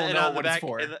 And no one will And know on the what back, it's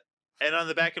for. and on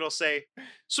the back it'll say,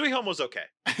 Sweet Home was okay.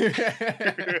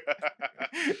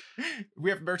 We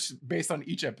have merch based on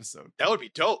each episode. That would be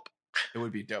dope. It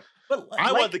would be dope. But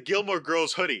I want the Gilmore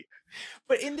Girls hoodie.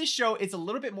 But in this show, it's a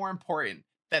little bit more important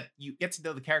that you get to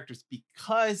know the characters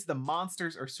because the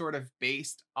monsters are sort of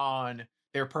based on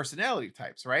their personality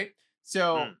types, right?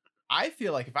 So Mm. I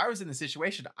feel like if I was in the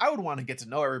situation, I would want to get to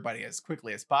know everybody as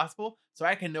quickly as possible so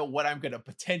I can know what I'm going to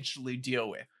potentially deal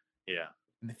with Yeah.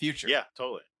 in the future. Yeah,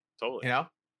 totally. Totally. You know?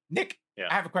 Nick, Yeah.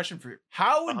 I have a question for you.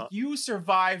 How would Uh-huh. you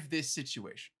survive this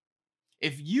situation?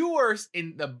 If you were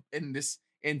in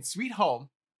Sweet Home,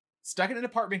 stuck in an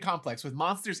apartment complex with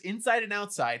monsters inside and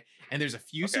outside, and there's a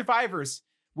few Okay. survivors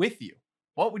with you,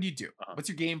 what would you do? Uh-huh. What's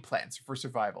your game plans for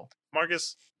survival?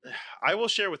 Marcus, I will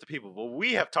share with the people, but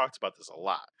we have talked about this a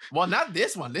lot. Well, not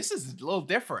this one. This is a little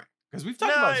different because we've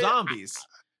talked No, about I- zombies.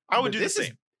 I would but do the this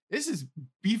same. Is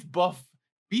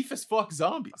beef as fuck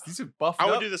zombies. These are buffed I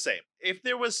would up. do the same. If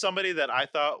there was somebody that I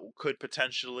thought could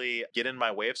potentially get in my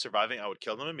way of surviving, I would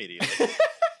kill them immediately.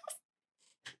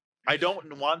 I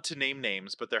don't want to name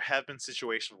names, but there have been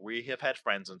situations where we have had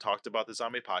friends and talked about the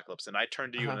zombie apocalypse, and I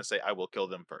turn to you Uh-huh. and I say, I will kill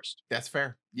them first. That's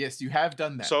fair. Yes, you have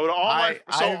done that. So to all my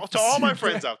I've to all my seen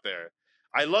friends that. out there,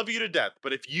 I love you to death,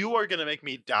 but if you are gonna make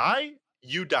me die,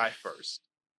 you die first.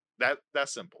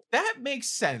 That's simple. That makes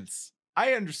sense.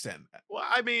 I understand that. Well,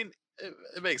 I mean,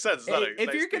 it makes sense. It's not a If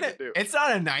nice you're thing gonna, to do. it's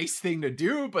not a nice thing to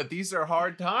do, but these are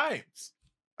hard times.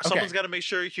 Someone's okay. got to make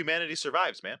sure humanity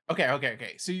survives, man.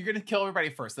 Okay. So you're gonna kill everybody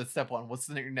first. That's step one. What's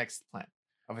your next plan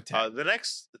of attack?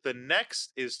 The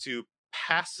next is to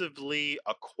passively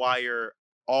acquire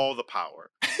all the power.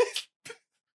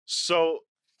 So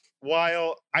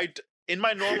while in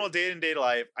my normal day-to-day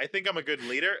life, I think I'm a good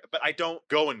leader, but I don't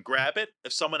go and grab it.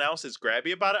 If someone else is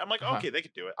grabby about it, I'm like, Uh-huh. okay, they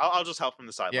can do it. I'll just help from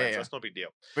the sidelines. yeah. That's no big deal.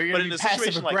 but you're but gonna in be a passive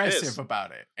situation like aggressive this-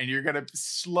 about it, and you're gonna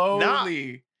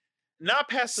slowly. Not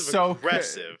passive so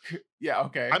aggressive. Yeah.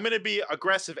 Okay. I'm gonna be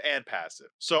aggressive and passive.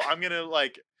 So I'm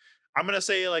gonna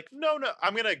say like, no,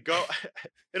 I'm gonna go.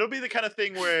 It'll be the kind of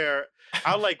thing where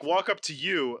I'll like walk up to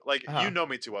you, like Uh-huh. you know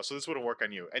me too well, so this wouldn't work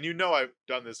on you, and you know I've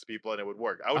done this to people and it would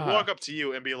work. I would Uh-huh. walk up to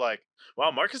you and be like, "Wow,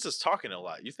 Marcus is talking a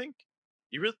lot. You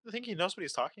really think he knows what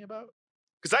he's talking about?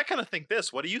 Because I kind of think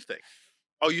this. What do you think?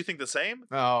 Oh, you think the same?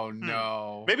 Oh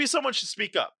no. Maybe someone should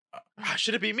speak up.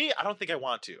 Should it be me? I don't think I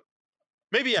want to.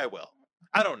 Maybe I will.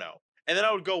 I don't know." And then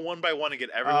I would go one by one and get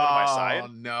everyone on my side. Oh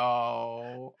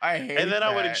no. I hate. And then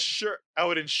I would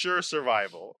that. ensure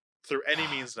survival through any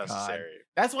means God. necessary.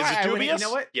 That's Is why it I would. You dubious?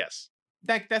 know what? Yes.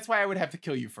 That's why I would have to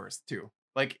kill you first too.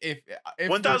 Like if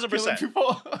 1000%.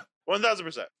 people.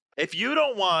 1000%. If you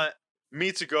don't want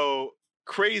me to go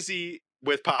crazy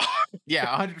with power, Yeah,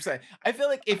 100%. I feel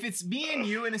like if it's me and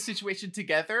you in a situation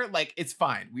together, like it's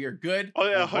fine. We are good. oh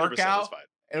yeah, We'll 100%. work out. That's fine.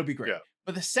 It'll be great. Yeah.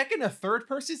 But the second a third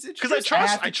person's Because I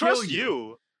introduced, have to trust kill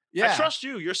you. Yeah. I trust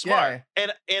you. You're smart.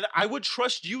 And I would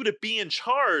trust you to be in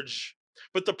charge.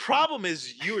 But the problem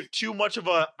is you're too much of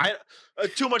a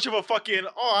fucking,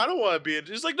 oh, I don't want to be in.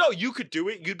 It's like, no, you could do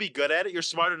it. You'd be good at it. You're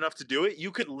smart enough to do it.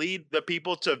 You could lead the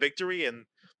people to victory and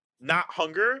not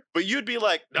hunger. But you'd be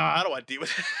like, no, I don't want to deal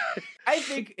with it. I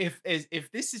think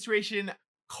if this situation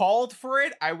called for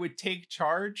it, I would take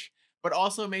charge, but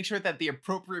also make sure that the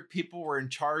appropriate people were in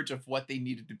charge of what they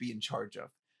needed to be in charge of.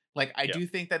 Like, I do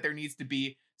think that there needs to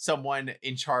be someone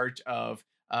in charge of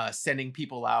sending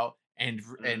people out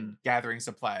and gathering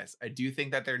supplies. I do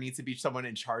think that there needs to be someone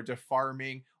in charge of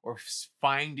farming or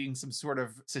finding some sort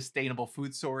of sustainable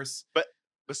food source. But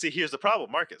see, here's the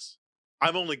problem, Marcus.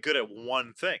 I'm only good at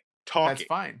one thing: talking. That's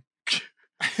fine.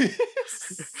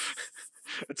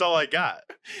 That's all I got.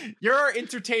 You're our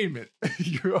entertainment.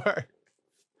 You are.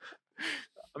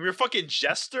 I'm your fucking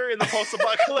jester in the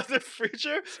post-apocalyptic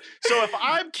future. So if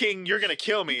I'm king, you're gonna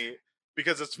kill me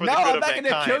because it's for the good of mankind. No,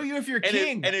 I'm not gonna kill you if you're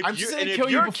king. I'm just gonna kill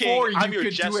you before you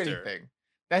could do anything.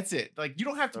 That's it. Like, you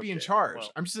don't have to be in charge.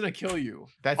 Well, I'm just gonna kill you.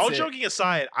 That's it. All joking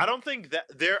aside, I don't think that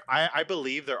I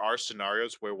believe there are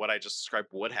scenarios where what I just described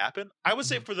would happen. I would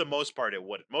say for the most part it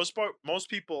would. Most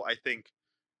people, I think,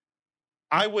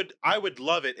 I would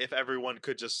love it if everyone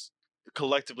could just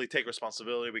collectively take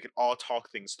responsibility. We can all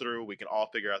talk things through. We can all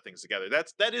figure out things together.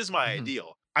 That is my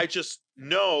ideal. I just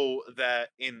know that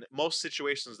in most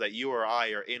situations that you or I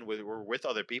are in with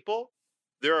other people,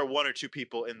 there are one or two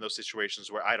people in those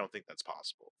situations where I don't think that's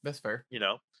possible. That's fair. You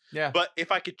know? Yeah. But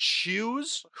if I could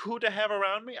choose who to have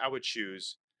around me, I would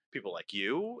choose people like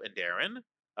you and Darren.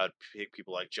 I'd pick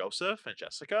people like Joseph and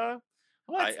Jessica.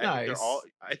 Well, that's nice.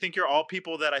 I think you're all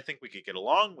people that I think we could get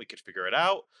along. We could figure it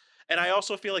out. And I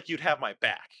also feel like you'd have my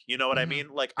back. You know what I mean?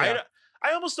 Like, I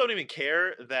almost don't even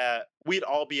care that we'd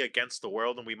all be against the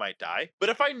world and we might die. But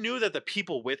if I knew that the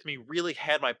people with me really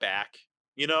had my back,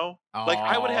 you know, like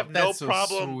I would have no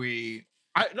problem. Sweet.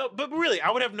 But really,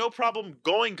 I would have no problem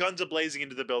going guns a-blazing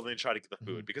into the building and trying to get the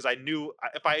food because I knew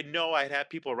if I know I'd have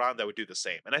people around that would do the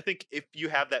same. And I think if you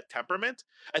have that temperament,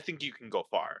 I think you can go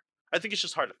far. I think it's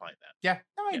just hard to find that. Yeah,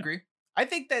 no, I agree. I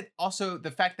think that also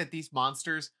the fact that these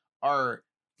monsters are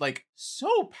like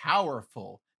so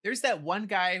powerful. There's that one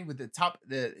guy with his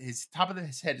top of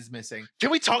his head is missing. Can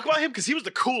we talk about him? Because he was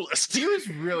the coolest. He was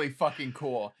really fucking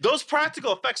cool. Those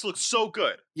practical effects look so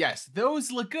good. Yes,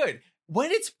 those look good.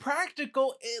 When it's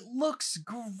practical, it looks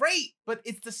great. But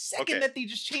it's the second that they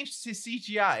just change to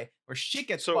CGI where shit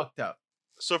gets fucked up.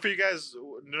 So for you guys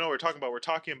who know what we're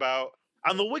talking about,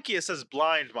 on the wiki it says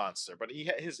blind monster, but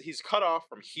he's cut off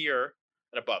from here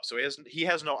and above, so he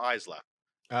has no eyes left.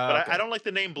 But I don't like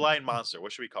the name blind monster.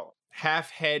 What should we call him?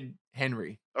 Half-head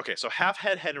Henry. Okay, so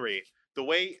half-head Henry. The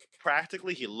way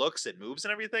practically he looks and moves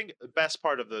and everything, the best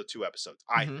part of the 2 episodes.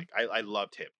 I think I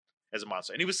loved him as a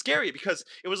monster, and he was scary because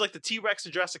it was like the T-Rex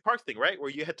in Jurassic Park thing, right?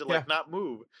 Where you had to like not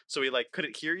move, so he like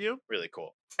couldn't hear you. Really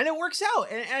cool, and it works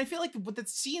out. And I feel like the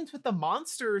scenes with the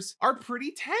monsters are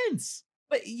pretty tense.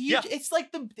 But it's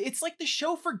like the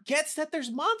show forgets that there's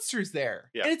monsters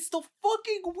there. Yeah. And it's the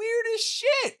fucking weirdest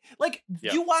shit. Like,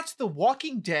 you watch The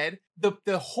Walking Dead, the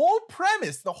whole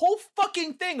premise, the whole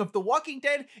fucking thing of The Walking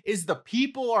Dead is the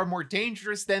people are more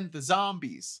dangerous than the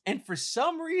zombies. And for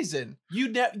some reason,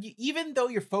 even though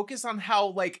you're focused on how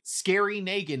like scary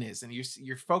Negan is, and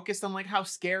you're focused on like how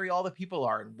scary all the people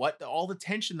are and all the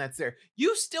tension that's there,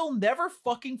 you still never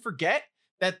fucking forget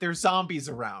that there's zombies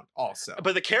around also.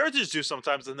 But the characters do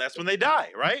sometimes, and that's when they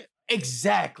die, right?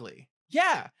 Exactly.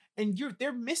 Yeah. And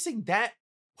they're missing that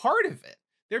part of it.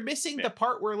 They're missing the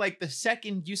part where like the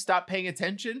second you stop paying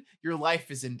attention, your life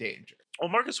is in danger. Well,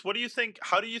 Marcus, what do you think?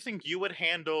 How do you think you would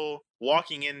handle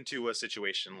walking into a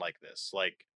situation like this?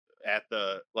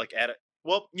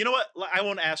 Well, you know what? I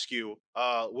won't ask you.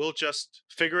 We'll just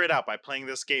figure it out by playing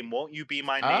this game. Won't you be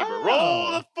my neighbor? Roll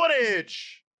the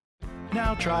footage.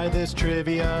 Now try this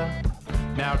trivia.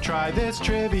 Now try this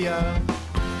trivia.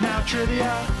 Now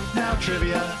trivia. Now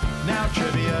trivia. Now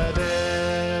trivia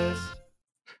this.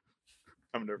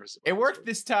 I'm nervous. It worked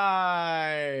this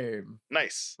time.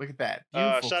 Nice. Look at that.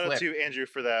 Shout out to Andrew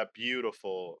for that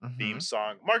beautiful theme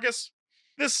song. Marcus,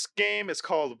 this game is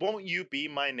called Won't You Be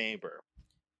My Neighbor?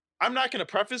 I'm not going to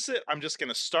preface it. I'm just going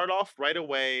to start off right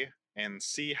away and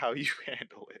see how you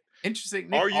handle it. Interesting.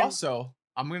 Nick, also,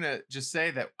 I'm going to just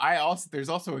say that there's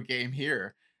also a game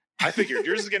here. I figured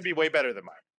yours is going to be way better than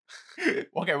mine.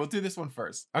 Okay, we'll do this one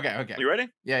first. Okay. You ready?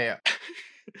 Yeah.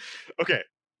 Okay.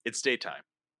 It's daytime.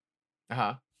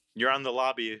 Uh-huh. You're on the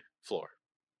lobby floor.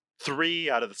 3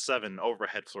 out of the 7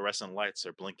 overhead fluorescent lights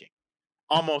are blinking,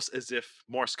 almost as if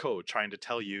Morse code trying to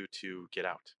tell you to get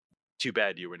out. Too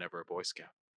bad you were never a Boy Scout.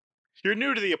 You're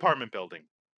new to the apartment building.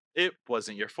 It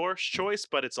wasn't your first choice,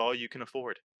 but it's all you can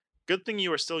afford. Good thing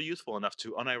you are still youthful enough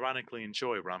to unironically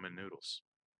enjoy ramen noodles.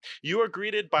 You are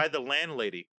greeted by the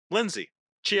landlady, Lindsay.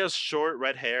 She has short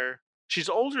red hair. She's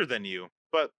older than you,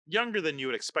 but younger than you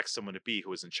would expect someone to be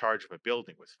who is in charge of a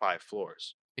building with 5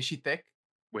 floors, Is she thick?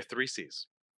 with 3 C's.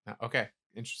 Okay,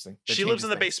 interesting. That She lives changes in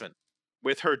the things. basement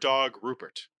with her dog,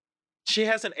 Rupert. She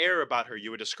has an air about her you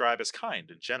would describe as kind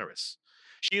and generous.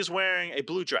 She is wearing a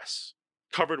blue dress,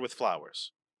 covered with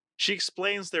flowers. She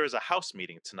explains there is a house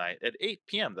meeting tonight at 8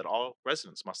 p.m. that all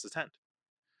residents must attend.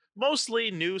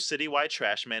 Mostly new citywide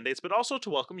trash mandates, but also to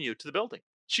welcome you to the building.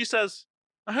 She says,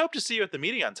 I hope to see you at the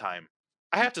meeting on time.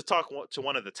 I have to talk to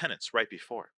one of the tenants right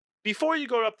before. Before you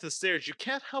go up the stairs, you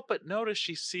can't help but notice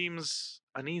she seems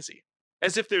uneasy,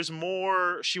 as if there's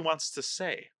more she wants to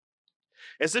say,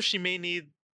 as if she may need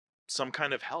some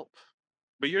kind of help.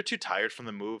 But you're too tired from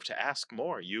the move to ask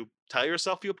more. You tell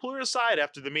yourself you'll pull her aside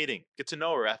after the meeting, get to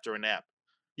know her after a nap.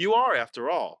 You are, after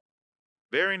all,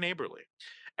 very neighborly.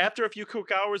 After a few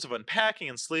quick hours of unpacking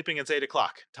and sleeping, it's 8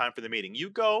 o'clock. Time for the meeting. You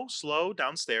go slow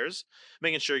downstairs,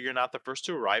 making sure you're not the first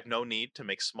to arrive. No need to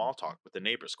make small talk with the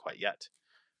neighbors quite yet.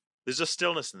 There's a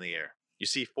stillness in the air. You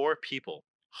see 4 people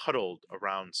huddled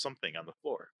around something on the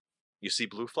floor. You see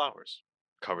blue flowers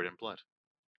covered in blood.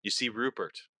 You see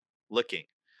Rupert licking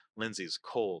Lindsay's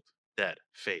cold, dead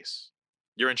face.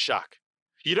 You're in shock.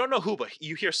 You don't know who, but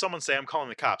you hear someone say, I'm calling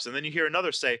the cops. And then you hear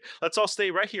another say, let's all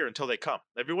stay right here until they come.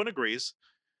 Everyone agrees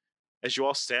as you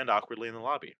all stand awkwardly in the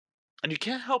lobby. And you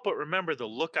can't help but remember the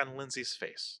look on Lindsay's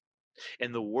face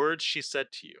and the words she said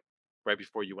to you right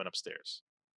before you went upstairs.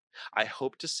 I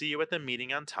hope to see you at the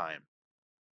meeting on time.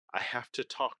 I have to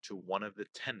talk to one of the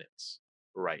tenants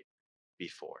right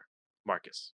before.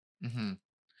 Marcus, Mm-hmm.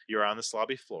 you're on this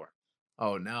lobby floor,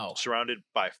 Oh no. surrounded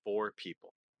by 4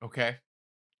 people. Okay.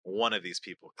 One of these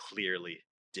people clearly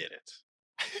did it.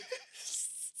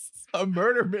 A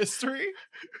murder mystery?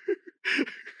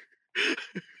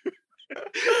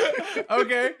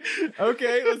 Okay.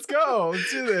 Okay, let's go.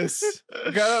 Let's do this.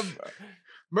 We got a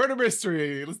murder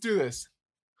mystery. Let's do this.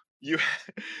 You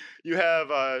you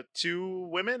have 2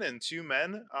 women and 2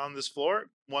 men on this floor.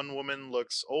 One woman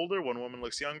looks older, one woman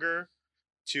looks younger.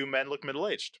 2 men look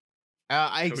middle-aged.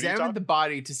 I do you examined talk- the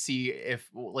body to see if,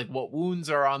 like, what wounds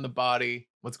are on the body.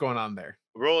 What's going on there?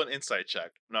 Roll an insight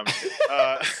check. No, I'm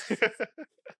just kidding.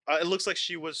 It looks like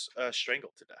she was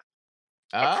strangled to death.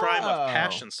 A crime of Oh.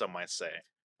 passion, some might say.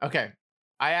 Okay.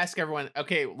 I ask everyone,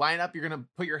 okay, line up. You're gonna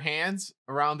put your hands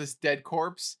around this dead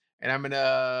corpse, and I'm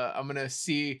gonna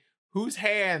see whose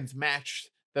hands match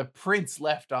the prints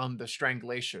left on the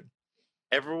strangulation.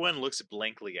 Everyone looks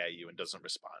blankly at you and doesn't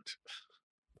respond.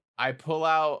 I pull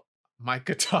out my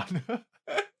katana.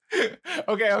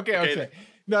 Okay.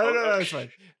 No, Okay. it's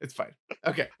fine. It's fine.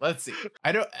 Okay, let's see.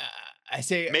 I don't. I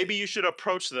say Maybe you should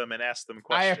approach them and ask them I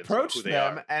questions. about approach who they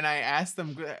them are. and I ask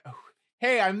them,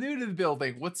 "Hey, I'm new to the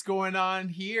building. What's going on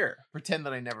here?" Pretend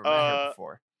that I never met her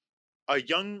before. A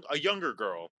younger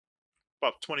girl,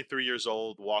 about 23 years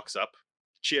old, walks up.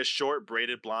 She has short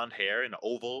braided blonde hair, an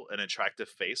oval and attractive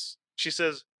face. She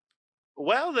says,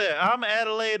 well there, I'm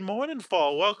Adelaide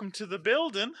Morningfall. Welcome to the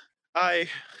building. I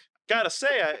gotta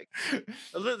say,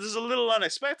 this is a little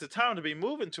unexpected time to be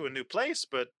moving to a new place,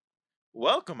 but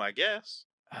welcome, I guess.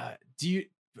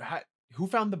 Who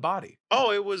found the body?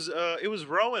 Oh, it was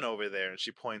Rowan over there, and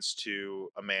she points to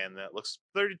a man that looks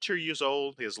 32 years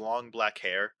old. He has long black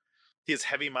hair. He has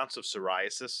heavy amounts of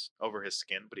psoriasis over his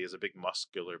skin, but he has a big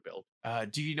muscular build.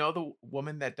 Do you know the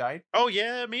woman that died? Oh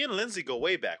yeah, me and Lindsay go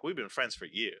way back. We've been friends for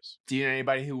years. Do you know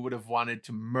anybody who would have wanted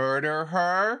to murder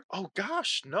her? Oh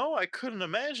gosh, no, I couldn't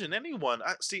imagine anyone.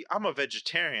 See, I'm a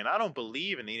vegetarian. I don't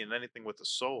believe in eating anything with a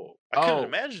soul. I couldn't Oh.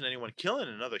 imagine anyone killing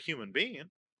another human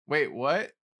being. Wait,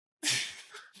 what?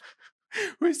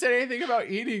 Who said anything about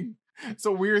eating? It's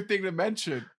a weird thing to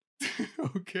mention.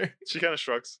 Okay, She kind of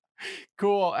shrugs.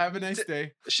 cool. Have a nice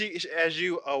day. She as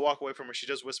you walk away from her, she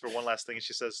does whisper one last thing, and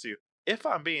she says to you, if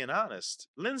I'm being honest,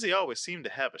 Lindsay always seemed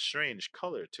to have a strange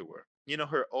color to her. You know,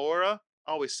 her aura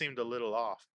always seemed a little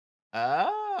off.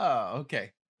 Oh,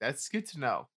 okay. That's good to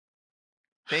know.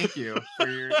 Thank you for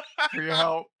your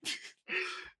help.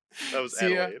 That was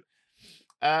See ya. Adelaide.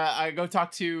 I go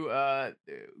talk to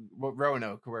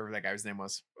Roanoke, whoever that guy's name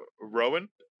was. Rowan?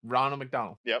 Ronald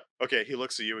McDonald. Yep. Okay, he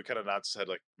looks at you and kind of nods his head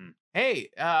like, Hey,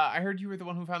 I heard you were the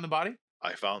one who found the body.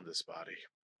 I found this body.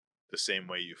 The same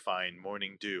way you find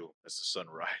morning dew as the sun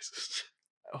rises.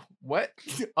 What?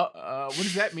 What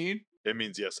does that mean? It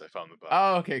means yes, I found the body.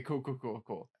 Oh, okay,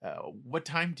 cool. What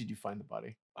time did you find the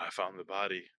body? I found the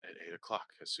body at 8 o'clock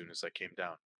as soon as I came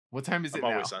down. What time is it I'm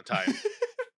now? always on time.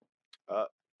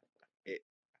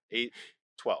 8:12.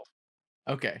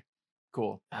 Okay,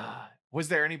 cool. Was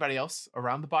there anybody else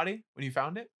around the body when you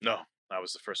found it? No, I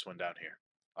was the first one down here.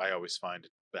 I always find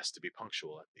it best to be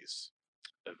punctual at these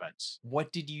events.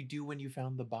 What did you do when you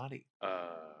found the body?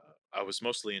 I was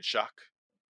mostly in shock.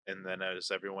 And then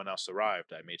as everyone else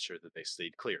arrived, I made sure that they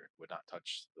stayed clear, would not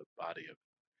touch the body of.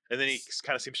 And then he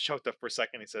kind of seems choked up for a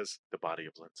second. He says, the body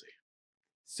of Lindsay.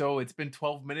 So it's been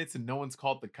 12 minutes and no one's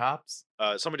called the cops?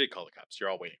 Someone did call the cops. You're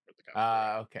all waiting for the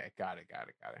cops. Okay, got it.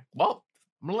 Well,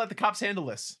 I'm gonna let the cops handle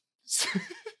this.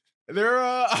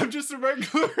 I'm just a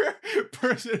regular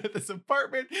person at this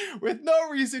apartment with no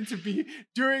reason to be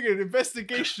doing an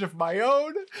investigation of my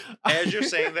own. As you're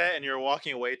saying that and you're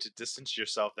walking away to distance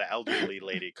yourself, the elderly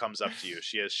lady comes up to you.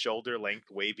 She has shoulder-length,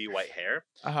 wavy white hair.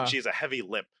 She has a heavy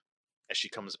limp as she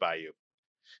comes by you.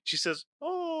 She says,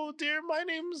 "Oh, dear, my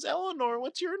name's Eleanor.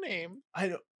 What's your name?"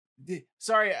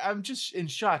 Sorry, I'm just in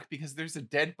shock because there's a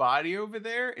dead body over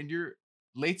there and you're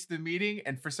late to the meeting,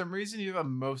 and for some reason you're the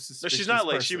most No, suspicious she's not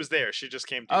late. person. She was there. She just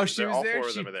came to Oh, you. she was all there? four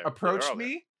of She them are there. approached They're all there.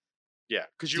 me? Yeah,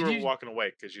 because you Did were you- walking away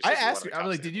because you I said you asked wanted her, the I'm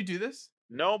cops like, did you do this?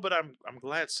 No, but I'm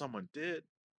glad someone did.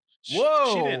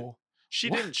 Whoa! She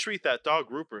What? didn't treat that dog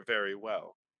Rupert very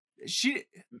well. She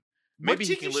Maybe what he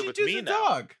did can she live with do me the now.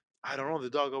 dog? I don't know. The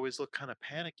dog always looked kind of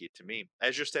panicky to me.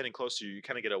 As you're standing close to you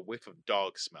kind of get a whiff of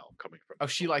dog smell coming from. Oh,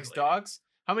 this she older likes lady. dogs?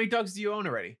 How many dogs do you own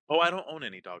already? Oh, I don't own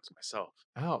any dogs myself.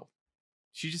 Oh.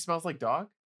 She just smells like dog?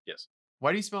 Yes.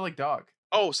 Why do you smell like dog?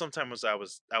 Oh, sometimes I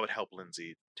would help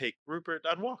Lindsay take Rupert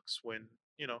on walks when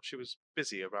she was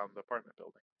busy around the apartment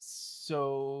building.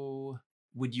 So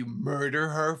would you murder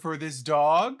her for this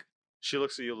dog? She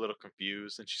looks at you a little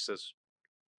confused and she says,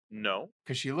 "No."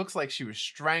 Because she looks like she was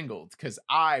strangled. Because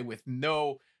I, with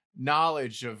no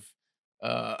knowledge of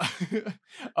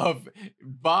of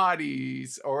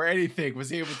bodies or anything,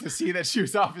 was able to see that she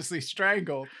was obviously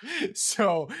strangled.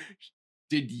 So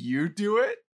did you do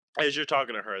it? As you're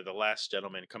talking to her, the last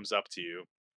gentleman comes up to you,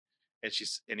 and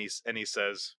he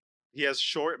says, he has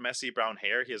short, messy brown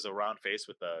hair. He has a round face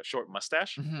with a short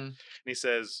mustache, Mm-hmm. and he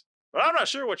says, "Well, I'm not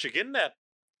sure what you're getting at.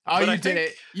 Oh, But you I did think-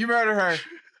 it. You murdered her.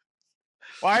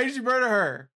 Why did you murder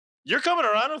her? You're coming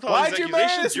around with all Why these did you murder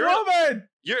accusations. this woman?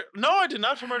 No, I did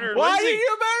not murder Why Lindsay. did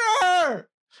you murder her?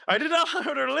 I did not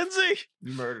murder Lindsay.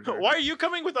 You murdered her. Why are you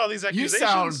coming with all these You accusations?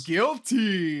 sound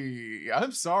guilty.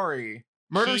 I'm sorry.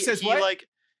 Murder says what? Like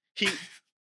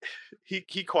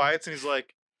he quiets and he's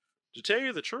like, "To tell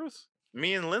you the truth,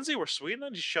 me and Lindsay were sweet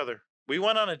on each other. We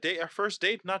went on our first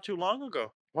date not too long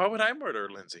ago. Why would I murder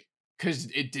Lindsay? Because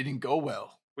it didn't go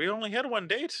well. We only had one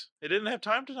date. It didn't have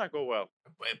time to not go well."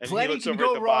 And he Plenty looks can over at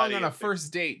go the wrong body on a and thinks-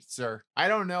 first date, sir. I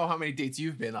don't know how many dates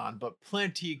you've been on, but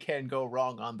plenty can go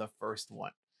wrong on the first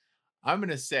one. I'm going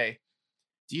to say,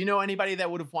 do you know anybody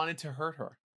that would have wanted to hurt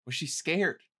her? Was she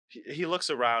scared? He looks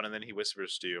around and then he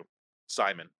whispers to you,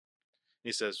 "Simon."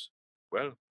 He says,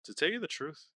 "Well, to tell you the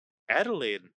truth,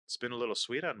 Adelaide's been a little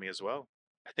sweet on me as well.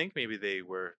 I think maybe they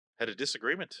had a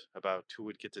disagreement about who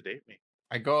would get to date me."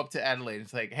 I go up to Adelaide.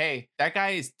 It's like, hey, that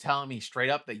guy is telling me straight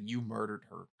up that you murdered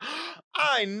her.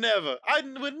 I would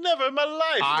never in my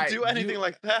life do anything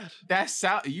like that. That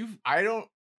sound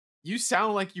you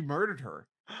sound like you murdered her.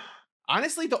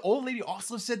 Honestly, the old lady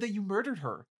also said that you murdered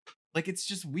her. Like, it's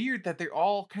just weird that they're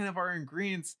all kind of our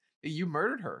ingredients that you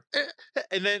murdered her.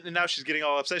 And now she's getting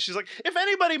all upset. She's like, "If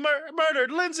anybody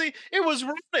murdered Lindsay, it was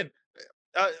Ronan.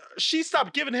 She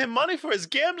stopped giving him money for his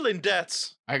gambling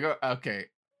debts." I go, okay.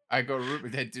 I go,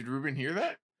 Ruben. Did Ruben hear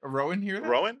that? Or Rowan hear that?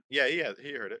 Rowan? Yeah, he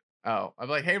heard it. Oh, I'm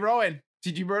like, hey, Rowan,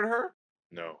 did you murder her?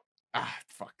 No. Ah,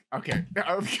 fuck. Okay.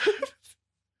 I'm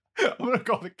gonna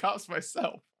call the cops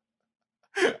myself.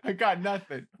 I got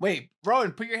nothing. Wait,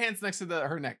 Rowan, put your hands next to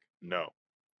her neck. No.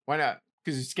 Why not?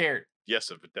 Because you're scared. Yes,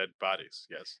 of dead bodies.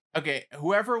 Yes. Okay,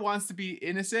 whoever wants to be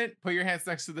innocent, put your hands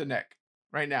next to the neck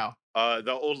right now.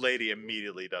 The old lady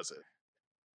immediately does it.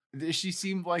 Does she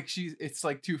seem like it's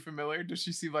like too familiar? Does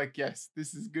she seem like, yes,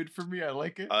 this is good for me? I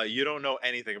like it. You don't know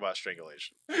anything about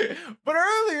strangulation. But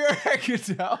earlier I could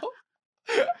tell.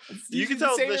 You can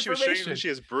tell that she was strangled. She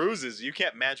has bruises. You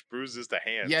can't match bruises to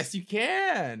hands. Yes, you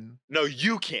can. No,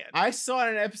 you can't. I saw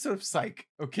it in an episode of Psych.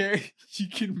 Okay, you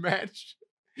can match.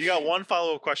 You got one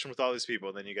follow-up question with all these people,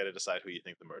 and then you got to decide who you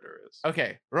think the murderer is.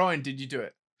 Okay, Rowan, did you do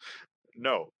it?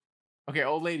 No. Okay,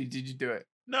 old lady, did you do it?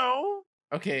 No.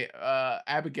 Okay,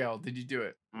 Abigail, did you do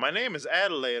it? My name is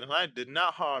Adelaide, and I did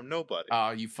not harm nobody.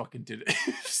 Oh, you fucking did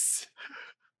it.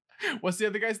 What's the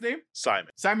other guy's name?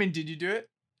 Simon. Simon, did you do it?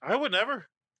 I would never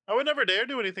dare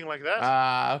do anything like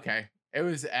that. Okay. It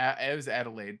was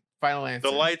Adelaide. Final answer.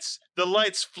 The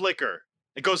lights flicker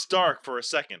It goes dark for a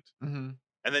second, Mm-hmm.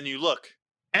 and then you look.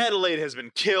 Adelaide has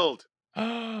been killed,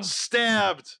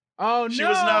 stabbed. Oh no! She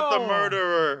was not the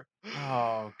murderer.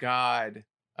 Oh God.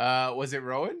 Was it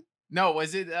Rowan? No,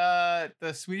 was it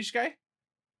the Swedish guy?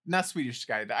 Not Swedish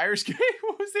guy, the Irish guy.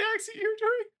 What was the accent you were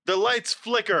doing? The lights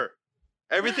flicker.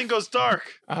 Everything goes dark.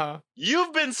 Uh-huh.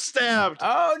 You've been stabbed.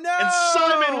 Oh no! And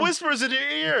Simon whispers in your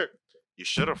ear. You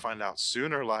should have found out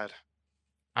sooner, lad.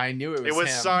 I knew it was, was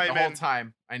him the Simon. whole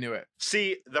time. I knew it.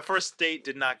 See, the first date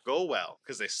did not go well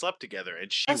because they slept together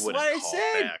and she That's wouldn't what I call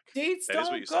said. back. Dates That is what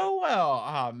don't you go well.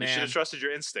 Oh You should man. have trusted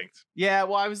your instinct. Yeah,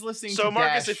 well, I was listening So, to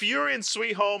Marcus, Dash. if you were in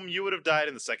Sweet Home, you would have died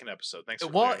in the second episode. Thanks for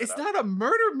Well, clearing it's that up. not a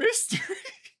murder mystery.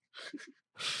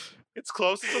 It's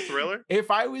close. It's a thriller. If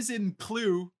I was in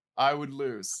Clue, I would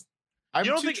lose. I'm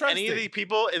You don't too think trusting. any of the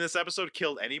people in this episode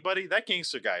killed anybody? That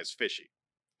gangster guy is fishy.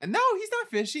 And no, he's not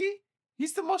fishy.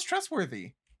 He's the most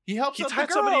trustworthy. He helps He out the tied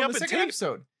girl somebody in up the in second tape.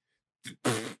 episode.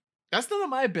 That's none of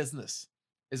my business,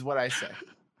 is what I say.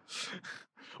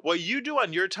 What you do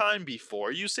on your time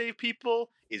before you save people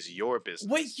is your business.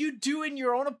 What you do in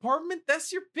your own apartment,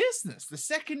 that's your business. The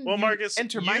second Well, you Marcus,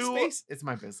 enter my you- space, it's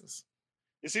my business.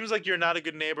 It seems like you're not a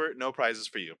good neighbor. No prizes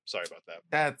for you. Sorry about that.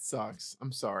 That sucks.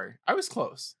 I'm sorry. I was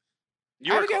close.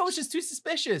 You were Abigail close. was just too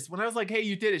suspicious. When I was like, hey,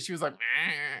 you did it, she was like,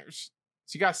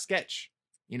 she got sketch.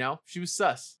 You know, she was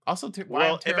sus. Also, why I'm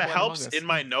Well, if it terrible at helps, Among Us. in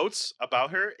my notes about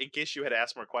her, in case you had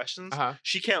asked more questions, Uh-huh.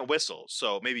 she can't whistle,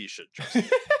 so maybe you should trust her.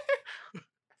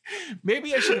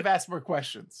 Maybe I should have asked more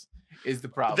questions. Is the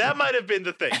problem? That might have been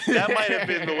the thing. That might have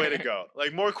been the way to go.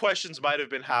 Like, more questions might have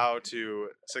been how to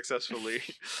successfully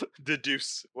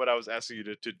deduce what I was asking you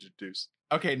to deduce.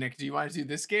 Okay, Nick, do you want to do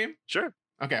this game? Sure.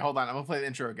 Okay, hold on. I'm gonna play the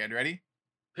intro again. Ready?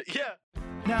 Yeah.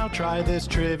 Now try this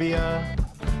trivia.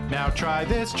 Now try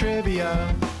this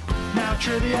trivia. Now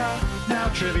trivia. Now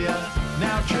trivia.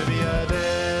 Now trivia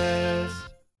this.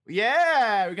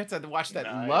 Yeah, we got to watch that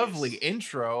Nice. lovely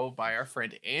intro by our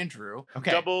friend Andrew.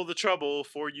 Okay, Double the trouble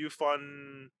for you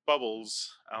fun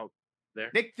bubbles out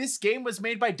there. Nick, this game was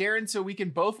made by Darren so we can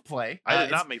both play. I did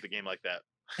It's- not make the game like that.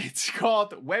 It's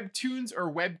called Webtoons or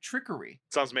Web Trickery.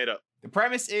 Sounds made up. The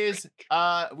premise is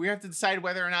we have to decide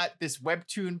whether or not this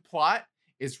webtoon plot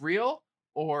is real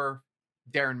or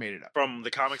Darren made it up. From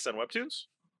the comics on Webtoons?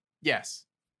 Yes.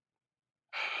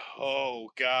 Oh,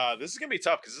 God. This is going to be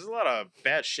tough because there's a lot of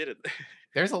bad shit in there.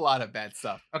 There's a lot of bad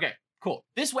stuff. Okay, cool.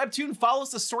 This webtoon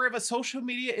follows the story of a social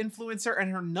media influencer and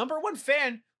her #1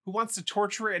 fan who wants to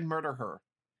torture and murder her.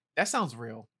 That sounds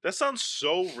real. That sounds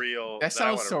so real. That I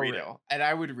sounds wanna so read real. And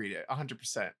I would read it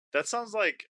 100%. It. That sounds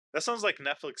like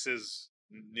Netflix's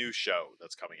new show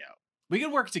that's coming out. We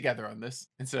can work together on this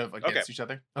instead of Okay. against each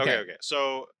other. Okay.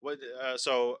 So what?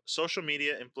 So social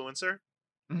media influencer?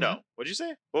 Mhm. No. What'd you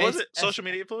say? What was It's- it? Social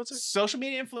media influencer? Social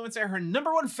media influencer, her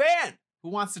 #1 fan who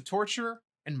wants to torture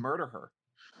and murder her.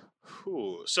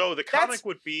 Ooh. So the comic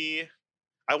would be.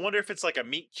 I wonder if it's like a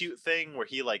meet cute thing where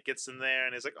he like gets in there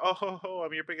and he's like, "Oh, ho, ho,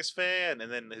 I'm your biggest fan,"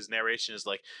 and then his narration is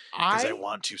like, "Because I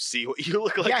want to see what you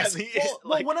look like." yes. on the, Well,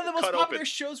 like, one of the most cut popular open.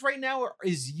 shows right now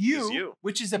is You,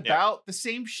 which is about the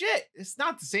same shit. It's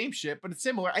not the same shit, but it's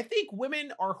similar. I think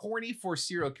women are horny for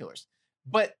serial killers,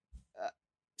 but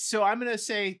so I'm gonna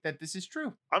say that this is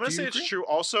true. I'm gonna Do say you it's agree? true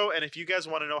also, and if you guys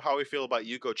want to know how we feel about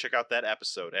you, go check out that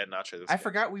episode and not try this. I game.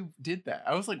 forgot we did that.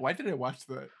 I was like, why did I watch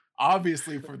that?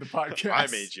 Obviously for the podcast. I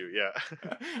made you, yeah.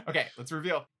 Okay, let's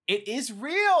reveal. It is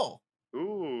real,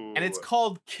 Ooh. and it's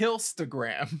called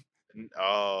Killstagram.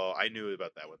 Oh, I knew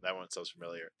about that one. That one sounds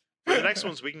familiar. For the next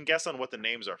ones, we can guess on what the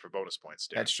names are for bonus points,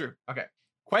 dude. That's true. Okay.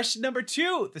 Question number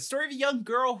 2. The story of a young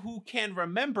girl who can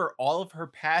remember all of her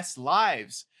past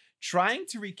lives, trying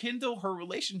to rekindle her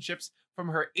relationships from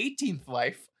her 18th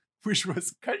life, which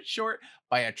was cut short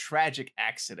by a tragic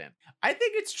accident. I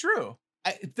think it's true.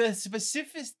 The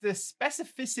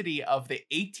specificity of the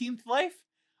 18th life,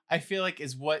 I feel like,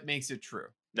 is what makes it true.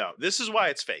 No, this is why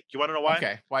it's fake. You want to know why?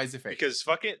 Okay. Why is it fake? Because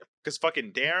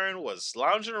fucking Darren was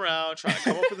lounging around trying to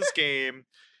come up with this game,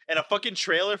 and a fucking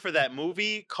trailer for that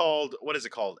movie called, what is it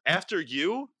called? After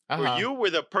You? Uh-huh. Where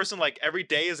the person like every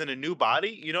day is in a new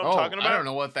body. You know what I'm talking about? I don't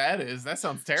know what that is. That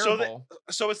sounds terrible.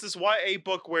 So it's this YA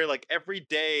book where like every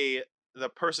day the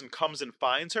person comes and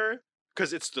finds her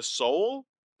because it's the soul,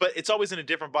 but it's always in a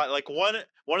different body. Like one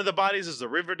of the bodies is the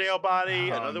Riverdale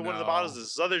body, Oh, another one of the no. bodies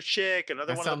is this other chick, another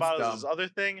That one of the sounds bodies is this other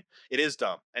thing. It is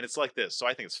dumb, and it's like this, so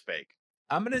I think it's fake.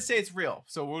 I'm going to say it's real.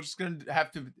 So we're just going to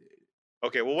have to...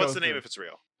 Okay, well, what's Go the name through. if it's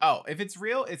real? Oh, if it's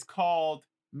real, it's called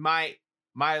My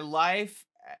Lives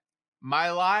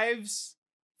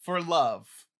for Love.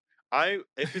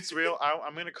 If it's real,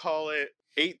 I'm gonna call it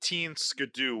 18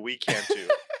 Skidoo We Can't Do.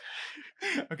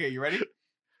 Okay, you ready?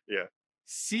 Yeah.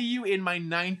 See you in my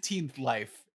 19th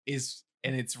life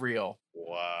and it's real.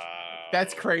 Wow.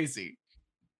 That's crazy.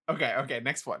 Okay,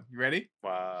 next one. You ready?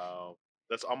 Wow.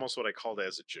 That's almost what I called it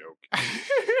as a joke.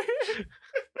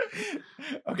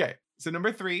 Okay, so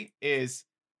number 3 is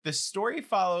the story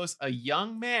follows a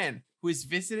young man who is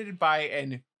visited by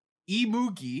an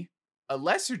Imugi, a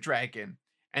lesser dragon,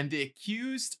 and the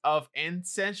accused of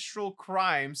ancestral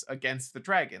crimes against the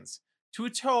dragons. To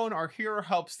atone, our hero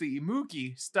helps the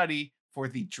Imugi study for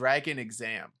the dragon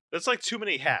exam. That's like too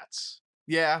many hats.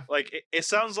 Yeah. Like it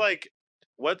sounds like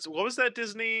what was that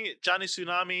Disney Johnny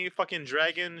Tsunami fucking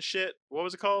dragon shit? What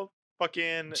was it called?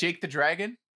 Fucking Jake the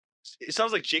Dragon? it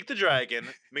sounds like Jake the Dragon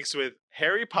mixed with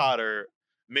Harry Potter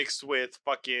mixed with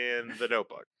fucking The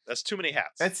Notebook. That's too many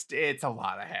hats. It's a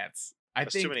lot of hats.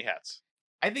 That's too many hats.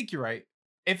 I think you're right.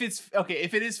 If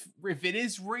it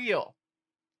is real,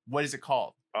 what is it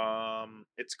called?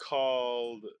 It's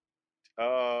called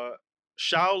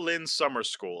Shaolin Summer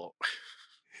School.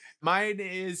 Mine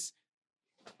is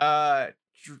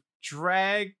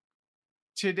drag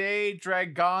today,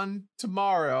 drag gone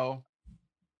tomorrow.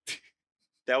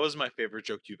 That was my favorite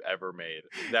joke you've ever made.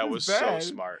 That was so bad.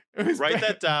 smart. It was Write bad.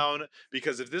 that down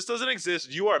because if this doesn't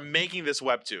exist, you are making this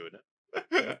webtoon.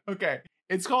 Okay.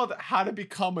 It's called How to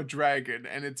Become a Dragon,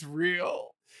 and it's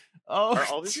real. Oh, Are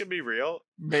all these gonna be real?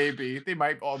 maybe. They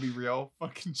might all be real.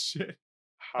 Fucking shit.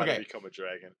 How Okay. to Become a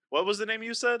Dragon. What was the name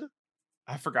you said?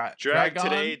 I forgot. Drag on,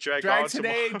 today, drag drag on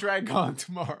today, tomorrow. drag on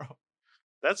tomorrow.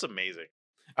 That's amazing.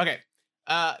 Okay.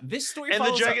 This story And the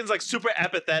follows a- dragon's like super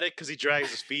apathetic because he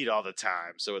drags his feet all the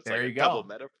time. So it's There like you a double go.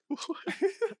 metaphor.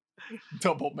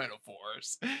 double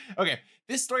metaphors. Okay,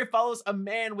 this story follows a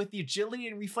man with the agility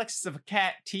and reflexes of a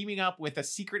cat teaming up with a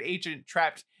secret agent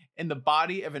trapped in the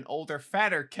body of an older,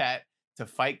 fatter cat to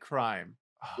fight crime.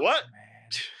 Oh, What? Man.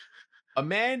 A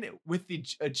man with the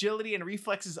agility and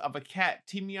reflexes of a cat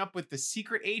teaming up with the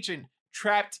secret agent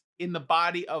trapped in the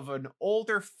body of an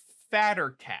older,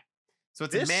 fatter cat. So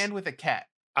it's This- a man with a cat.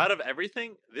 Out of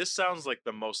everything, this sounds like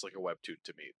the most like a webtoon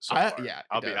to me. So far. Yeah,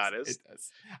 I'll it be does, honest. It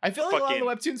does. I feel like a lot of the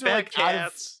Fucking webtoons are Fat like out of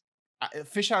cats.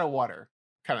 fish out of water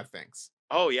kind of things.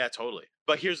 Oh yeah, totally.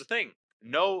 But here's the thing: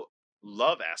 no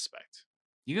love aspect.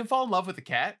 You can fall in love with a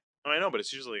cat. I know, but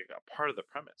it's usually a part of the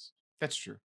premise. That's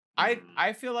true. Mm.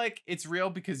 I feel like it's real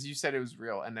because you said it was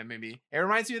real, and then maybe it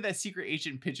reminds me of that Secret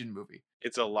Agent Pigeon movie.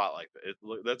 It's a lot like that.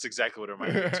 That's exactly what it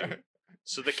reminded me too.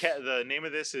 So the name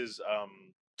of this is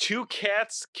Two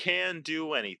Cats Can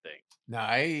Do Anything.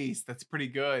 Nice. That's pretty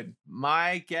good.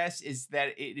 My guess is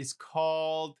that it is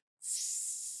called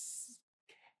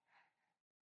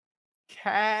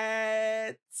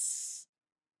Cats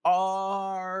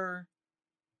Are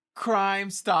Crime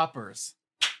Stoppers.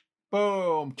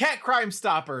 Boom. Cat Crime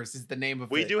Stoppers is the name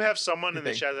of We it. do have someone the in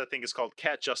the thing. chat that I think is called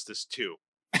Cat Justice 2.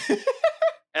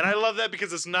 And I love that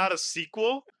because it's not a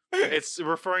sequel. It's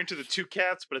referring to the two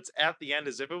cats, but it's at the end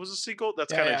as if it was a sequel.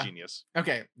 That's Yeah, kind of yeah. genius.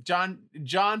 Okay,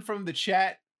 John from the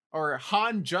chat, or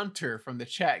Han Junter from the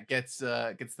chat gets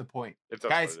the point. If that's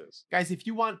Guys, what it is. Guys, if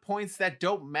you want points that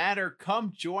don't matter,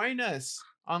 come join us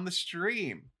on the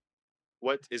stream.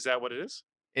 What is that? What it is?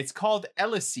 It's called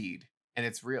Eliseed, and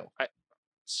it's real.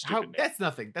 Stupid name. That's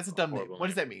nothing. That's a dumb name. Horrible What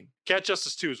does name. that mean? Cat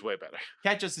Justice 2 is way better.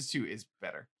 Cat Justice 2 is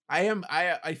better.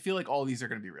 I feel like all these are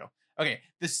going to be real. Okay,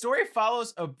 the story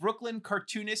follows a Brooklyn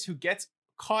cartoonist who gets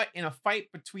caught in a fight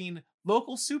between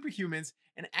local superhumans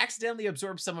and accidentally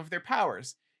absorbs some of their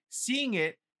powers. Seeing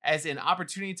it as an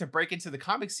opportunity to break into the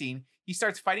comic scene, he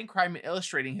starts fighting crime and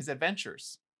illustrating his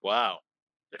adventures. Wow.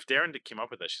 If Darren came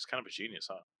up with that, she's kind of a genius,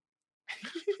 huh?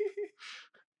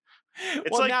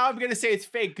 Well, like- now I'm going to say it's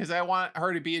fake because I want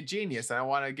her to be a genius and I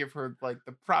want to give her like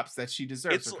the props that she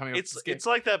deserves It's for coming up with this game. it's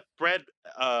like that Brad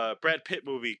Pitt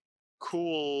movie,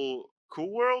 Cool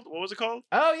World. What was it called?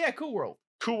 Oh yeah, Cool World.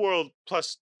 Cool World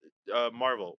plus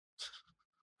Marvel.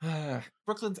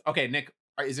 Brooklyn's okay. Nick,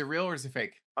 is it real or is it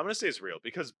fake? I'm gonna say it's real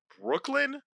because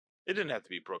Brooklyn. It didn't have to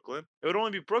be Brooklyn. It would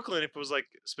only be Brooklyn if it was like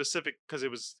specific because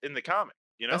it was in the comic.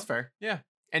 You know. That's fair. Yeah.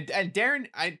 And Darren,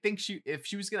 I think if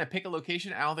she was gonna pick a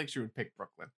location, I don't think she would pick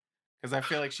Brooklyn because I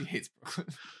feel like she hates Brooklyn.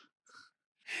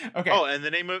 Okay. Oh, and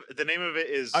the name of it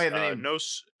is Oh, yeah, the name. no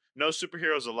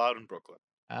superheroes allowed in Brooklyn.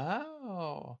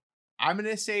 Oh. I'm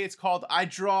gonna say it's called I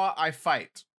Draw, I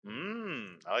Fight. I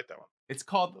like that one. It's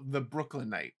called The Brooklyn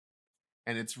Night,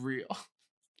 and it's real.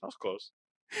 That was close.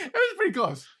 It was pretty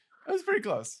close. It was pretty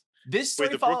close. This story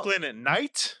Wait, the follow- Brooklyn at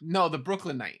night? No, The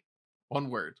Brooklyn Night.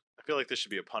 One word. I feel like there should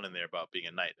be a pun in there about being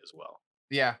a knight as well.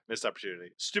 Yeah. Missed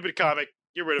opportunity. Stupid comic.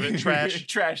 Get rid of it. Trash.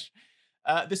 Trash.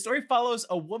 The story follows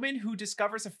a woman who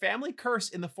discovers a family curse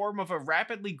in the form of a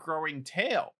rapidly growing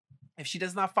tail. If she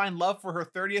does not find love for her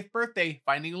 30th birthday,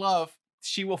 finding love,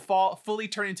 she will fully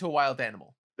turn into a wild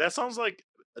animal. That sounds like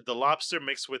the lobster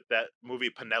mixed with that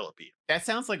movie Penelope. That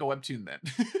sounds like a webtoon then.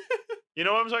 You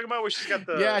know what I'm talking about? Where she's got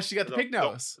the Yeah, she got the pig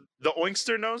nose. the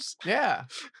oinkster nose. Yeah.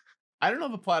 I don't know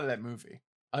the plot of that movie.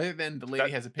 Other than the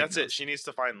lady has a pig That's nose. it. She needs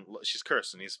to find. She's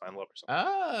cursed and needs to find love or something.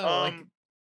 Oh, like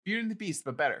Beauty and the Beast,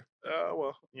 but better.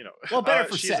 Well, you know. Well, better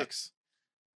for she's sex.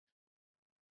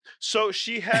 So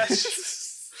she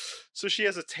has. So she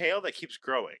has a tail that keeps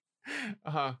growing.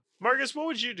 Uh-huh. Marcus, what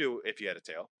would you do if you had a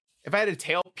tail? If I had a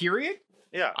tail, period,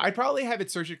 Yeah. I'd probably have it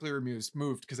surgically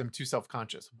moved because I'm too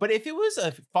self-conscious. But if it was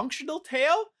a functional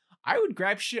tail, I would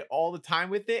grab shit all the time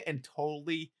with it and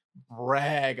totally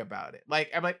brag about it.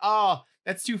 Like, I'm like, oh,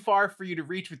 that's too far for you to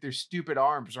reach with your stupid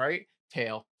arms, right?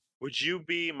 Tail. Would you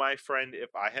be my friend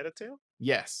if I had a tail?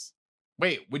 Yes.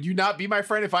 Wait, would you not be my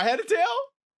friend if I had a tail?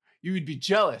 You would be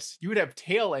jealous. You would have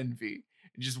tail envy.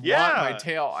 And just want my Yeah.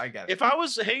 tail. I got it. If I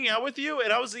was hanging out with you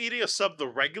and I was eating a sub the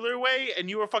regular way and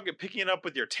you were fucking picking it up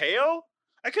with your tail,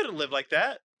 I couldn't live like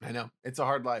that. I know. It's a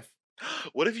hard life.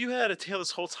 What if you had a tail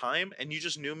this whole time and you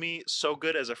just knew me so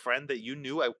good as a friend that you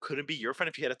knew I couldn't be your friend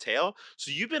if you had a tail?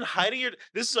 So you've been hiding your.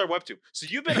 This is our webtoon. So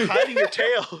you've been hiding your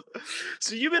tail.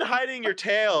 So you've been hiding your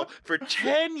tail for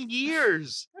 10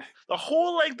 years, the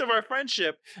whole length of our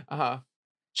friendship, Uh-huh.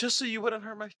 just so you wouldn't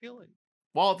hurt my feelings.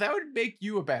 Well, that would make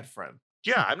you a bad friend.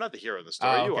 Yeah, I'm not the hero of the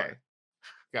story. Oh, You okay. are.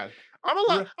 Got it. I'm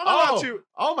allowed to.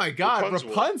 Oh my god, Rapunzel.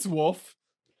 Rapunzel.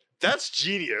 That's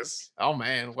genius. Oh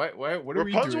man, what are we doing?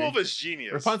 Rapunzel is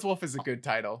genius. Rapunzel is a good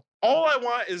title. All I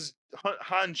want is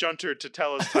Han Junter to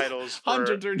tell us titles. For Han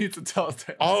Junter needs to tell us.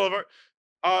 all of our.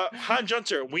 Han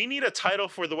Junter, we need a title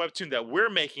for the webtoon that we're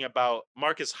making about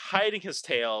Marcus hiding his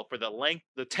tail for the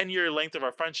 10-year length of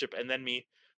our friendship, and then me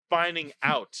finding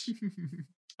out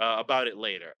about it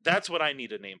later. That's what I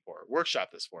need a name for.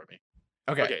 Workshop this for me.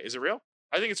 Okay. Okay, is it real?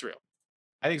 I think it's real.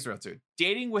 I think it's real too.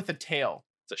 Dating with a tail.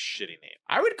 It's a shitty name.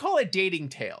 I would call it dating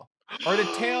tail. Or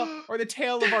the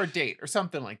tail of our date, or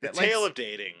something like The that. tale Like, of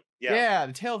dating. yeah. Yeah.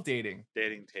 The tail of dating.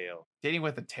 Dating tail. Dating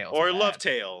with a tail. Or love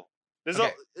tail. There's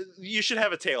Okay. you should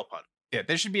have a tail pun. Yeah,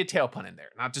 there should be a tail pun in there,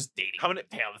 not just dating. How many-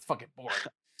 with a tail? That's fucking boring.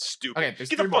 Stupid. Okay, there's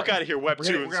Get the three fuck more. out of here, We're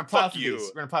webtoons. gonna plow Fuck through you. these.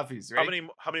 We're gonna plow through these. How Right?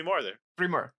 many more are there? 3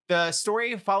 more. The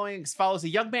story follows a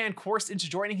young man forced into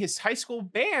joining his high school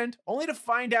band, only to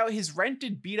find out his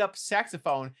rented, beat-up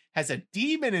saxophone has a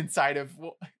demon inside of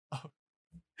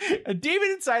a demon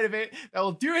inside of it that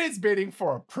will do his bidding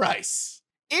for a price.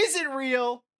 Is it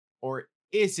real or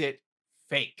is it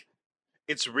fake?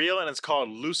 It's real and it's called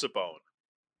Lucibone.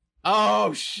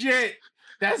 Oh shit,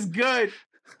 that's good.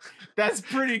 That's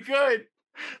pretty good.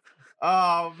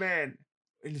 Oh man.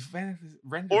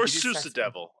 Or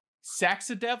Susadevil.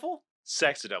 Saxadevil?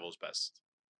 Saxadevil's best.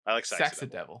 I like Saxadevil.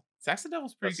 Saxadevil.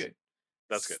 Saxadevil's pretty good.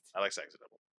 That's good. I like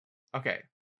Saxadevil. Okay,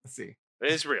 let's see.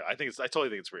 It's real. I totally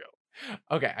think it's real.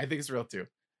 Okay, I think it's real too.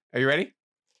 Are you ready?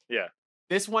 Yeah.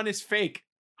 This one is fake.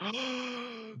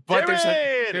 But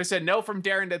There's a note from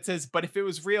Darren that says, but if it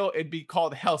was real, it'd be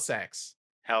called Hell Sax.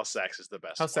 Hell Sax is the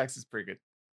best. Hell one. Sax is pretty good.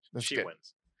 That's She good.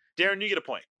 wins. Darren, you get a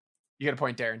point. You got a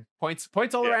point, Darren. Points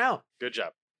all Yeah. around. Good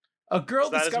job. A girl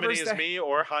It's not as many discovers as that me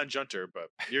or Han Junter, but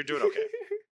you're doing okay.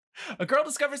 a girl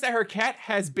discovers that her cat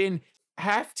has been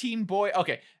half teen boy.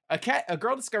 Okay, a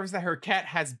girl discovers that her cat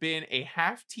has been a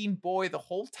half teen boy the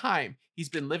whole time he's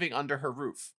been living under her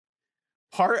roof.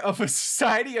 Part of a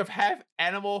society of half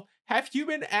animal, half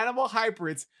human animal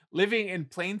hybrids living in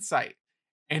plain sight.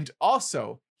 And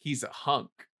also, he's a hunk.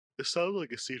 It sounds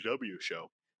like a CW show.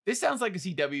 This sounds like a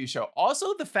CW show.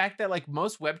 Also, the fact that like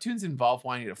most webtoons involve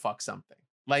wanting to fuck something.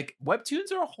 Like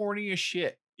webtoons are horny as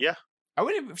shit. Yeah. I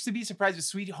wouldn't be surprised if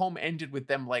Sweet Home ended with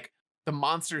them like the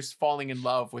monsters falling in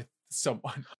love with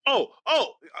someone.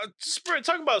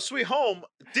 Talking about Sweet Home,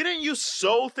 didn't you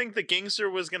think the gangster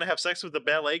was gonna have sex with the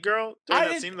ballet girl during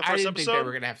that scene in the first didn't think they episode?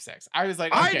 were gonna have sex. I was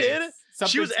like, I okay, did.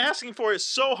 She was something's- asking for it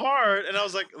so hard, and I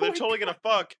was like, they're my totally gonna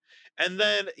fuck. And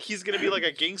then he's gonna be like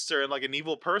a gangster and like an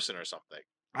evil person or something.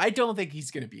 I don't think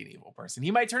he's gonna be an evil person.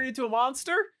 He might turn into a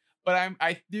monster, but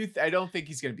I don't think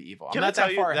he's gonna be evil. I'm not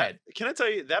that far ahead. Can I tell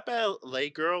you that ballet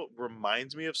girl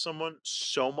reminds me of someone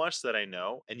so much that I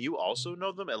know, and you also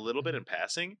know them a little bit in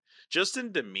passing, just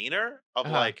in demeanor of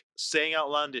Uh-huh. like saying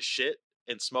outlandish shit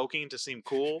and smoking to seem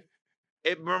cool.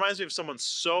 It reminds me of someone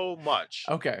so much.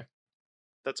 Okay.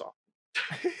 That's all.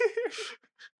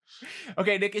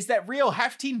 Okay, Nick, is that real?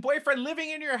 Half-teen boyfriend living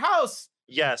in your house?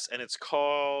 Yes, and it's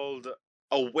called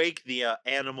Awake the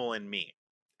Animal in Me.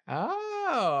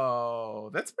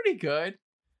 Oh, that's pretty good.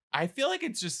 I feel like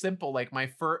it's just simple, like my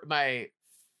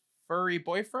furry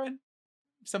boyfriend,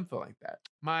 something like that.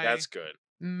 That's good.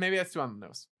 Maybe that's too on the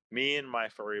nose. Me and my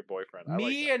furry boyfriend. I like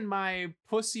Me that. and my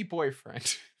pussy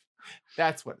boyfriend.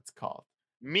 That's what it's called.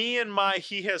 Me and my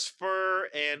he has fur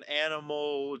and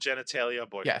animal genitalia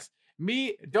boyfriend. Yes.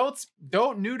 Me,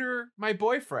 don't neuter my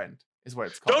boyfriend is what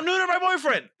it's called. Don't neuter my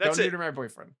boyfriend. That's don't it. neuter my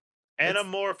boyfriend. It's-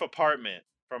 Anamorph apartment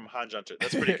from Hans Hunter.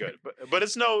 That's pretty good. But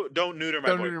it's no don't neuter my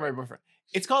Don't boyfriend. neuter my boyfriend.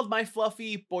 It's called my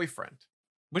fluffy boyfriend,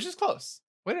 which is close.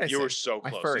 What did I say? You were so My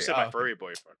close. furry. You said Oh, my okay. furry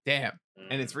boyfriend. Damn.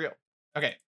 And it's Mm. real.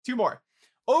 Okay, 2 more.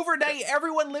 Overnight,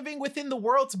 everyone living within the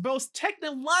world's most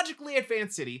technologically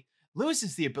advanced city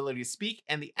loses the ability to speak,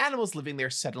 and the animals living there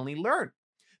suddenly learn.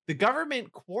 The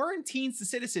government quarantines the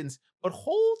citizens, but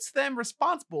holds them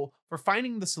responsible for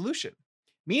finding the solution.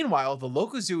 Meanwhile, the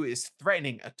local zoo is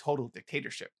threatening a total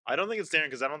dictatorship. I don't think it's Darren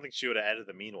because I don't think she would have added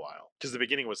the meanwhile because the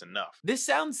beginning was enough. This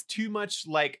sounds too much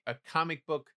like a comic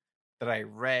book that I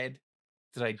read,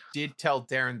 that I did tell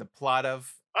Darren the plot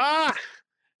of. Ah,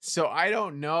 So I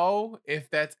don't know if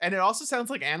that's, and it also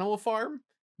sounds like Animal Farm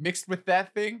mixed with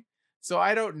that thing. So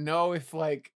I don't know if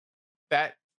like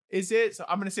that is it. So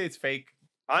I'm gonna say it's fake.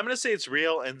 I'm gonna say it's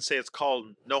real and say it's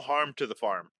called No Harm to the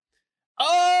Farm.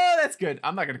 Oh, that's good.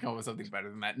 I'm not gonna come up with something better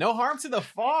than that. No harm to the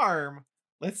farm.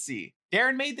 Let's see.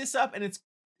 Darren made this up, and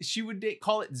she would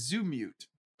call it Zoo Mute.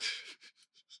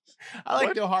 I like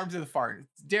What? no harm to the farm.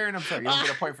 Darren, I'm sorry, you don't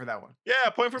get a point for that one. Yeah,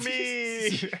 point for me.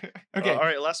 Okay. All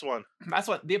right, last one. That's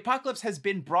what the apocalypse has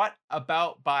been brought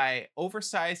about by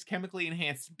oversized, chemically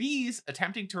enhanced bees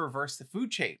attempting to reverse the food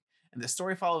chain. And the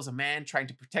story follows a man trying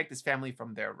to protect his family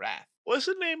from their wrath. What's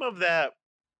the name of that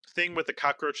thing with the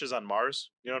cockroaches on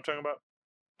Mars? You know what I'm talking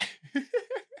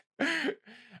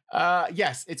about?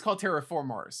 Yes, it's called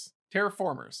Terraformers.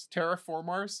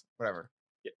 Whatever.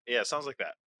 Yeah, it sounds like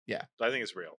that. Yeah. I think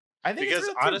it's real. I think Because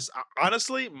it's real too.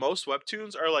 honestly, most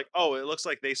webtoons are like, oh, it looks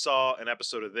like they saw an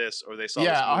episode of this or they saw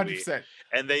Yeah, this movie, 100%.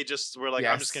 and they just were like,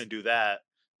 I'm just Yes. gonna do that.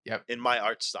 Yep. In my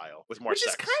art style with more Which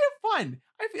sex. is kind of fun.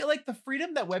 I feel like the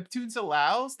freedom that Webtoons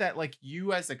allows, that like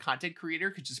you as a content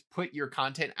creator could just put your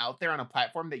content out there on a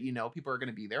platform that you know people are going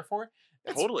to be there for.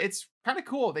 Totally. It's kind of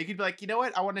cool. They could be like, you know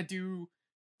what, I want to do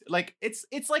like it's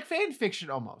like fan fiction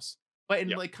almost, but in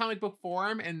Yep. like comic book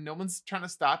form, and no one's trying to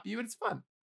stop you, and it's fun.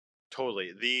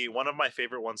 Totally. The one of my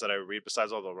favorite ones that I read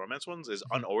besides all the romance ones is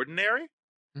Mhm. Unordinary,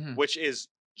 Mhm. which is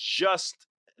just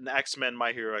an X-Men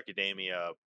My Hero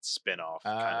Academia spin-off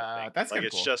kind of thing. That's like kinda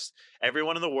it's cool. just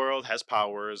everyone in the world has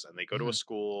powers and they go to a Mhm.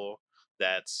 school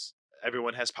that's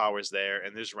everyone has powers there,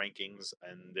 and there's rankings,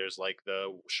 and there's like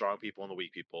the strong people and the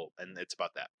weak people, and it's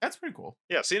about that. That's pretty cool.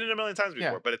 Yeah, I've seen it a million times Yeah.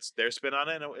 before, but it's their spin on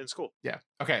it in school. Yeah.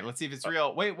 Okay, let's see if it's Uh,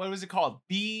 real. Wait, what was it called?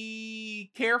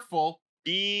 Be careful.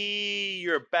 Be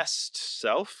your best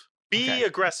self. Be Okay.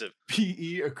 aggressive.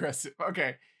 PE aggressive.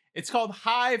 Okay. It's called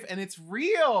Hive, and it's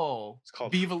real. It's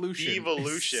called Beevolution.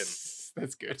 Beevolution.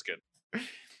 That's good. That's good.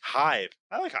 Hive.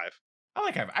 I like Hive. I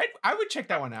like Hive. I would check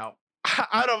that one out.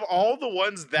 Out of all the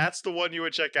ones, that's the one you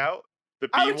would check out. The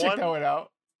I bee would check one. that one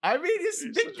out. I mean, it's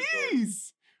You're big such a dork.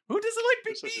 bees. Who doesn't like You're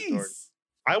big such a dork. bees?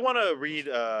 I want to read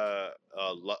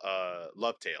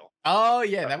Love Tale. Oh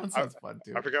yeah, that one I- sounds fun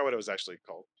too. I forgot what it was actually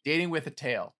called. Dating with a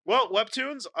tail. Well,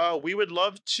 Webtoons, we would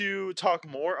love to talk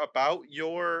more about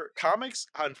your comics.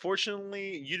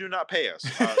 Unfortunately, you do not pay us.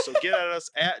 So get at us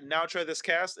at Now Try This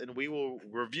Cast, and we will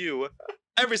review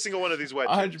every single one of these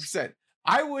Webtoons. 100%.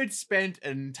 I would spend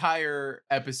an entire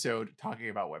episode talking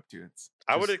about webtoons.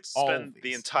 I would Just all of spend the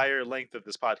these. entire length of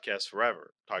this podcast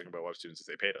forever talking about Webtoons if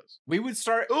they paid us. We would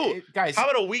start. Ooh, guys. How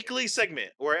about a weekly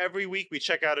segment where every week we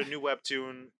check out a new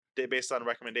Webtoon based on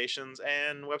recommendations,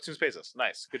 and Webtoons pays us?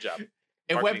 Nice, good job.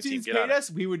 If marketing team, Webtoons get on paid it. us,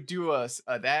 we would do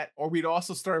that, or we'd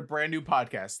also start a brand new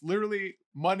podcast. Literally,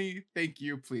 money. Thank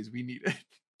you, please. We need it.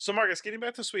 So Marcus, getting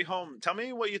back to Sweet Home, tell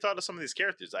me what you thought of some of these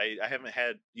characters. You haven't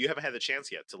had the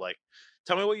chance yet to like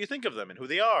tell me what you think of them and who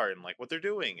they are and like what they're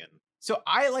doing. And So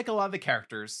I like a lot of the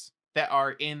characters that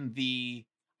are in the.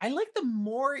 I like them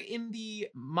more in the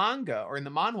manga or in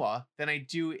the manhwa than I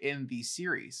do in the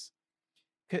series.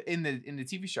 In the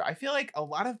TV show, I feel like a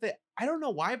lot of the. I don't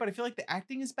know why, but I feel like the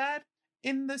acting is bad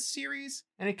in the series,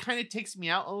 and it kind of takes me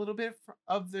out a little bit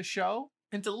of the show.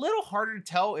 And it's a little harder to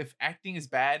tell if acting is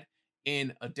bad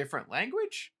in a different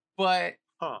language, but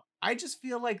I just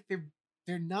feel like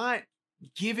they're not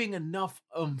giving enough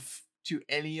oomph to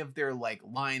any of their like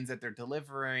lines that they're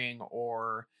delivering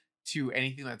or to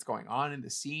anything that's going on in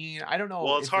the scene. I don't know.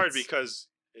 well, it's if hard because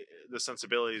the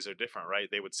sensibilities are different, right?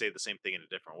 They would say the same thing in a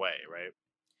different way, right?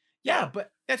 yeah, but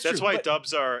that's That's true, why but-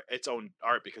 dubs are its own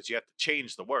art because you have to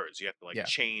change the words. You have to like Yeah.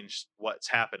 change what's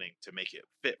happening to make it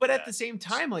fit. But with at the that. same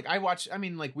time, like we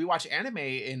watch anime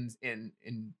in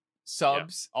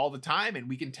subs all the time, and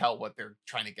we can tell what they're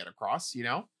trying to get across. You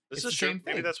know, This it's is the true. same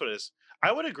Maybe thing. that's what it is.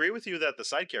 I would agree with you that the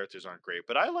side characters aren't great,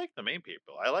 but I like the main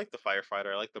people. I like the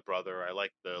firefighter. I like the brother. I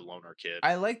like the loner kid.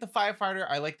 I like the firefighter.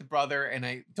 I like the brother, and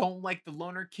I don't like the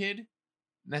loner kid I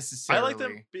necessarily. like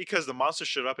them because the monster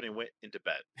showed up and he went into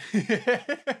bed.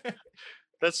 like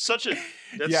That's such a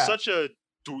Yeah. such a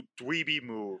dweeby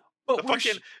move. But The we're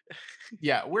fucking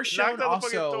we're shown knocked on the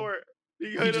fucking also door.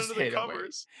 You hide just under the hid away.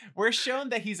 covers. we're shown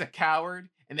that he's a coward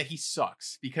and that he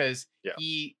sucks because Yeah.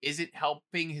 he isn't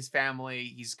helping his family.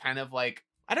 He's kind of like,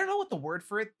 I don't know what the word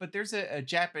for it, but there's a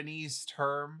Japanese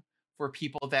term for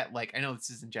people that, like, I know this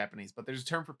isn't Japanese, but there's a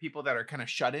term for people that are kind of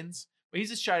shut-ins. But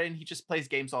he's a shut-in. He just plays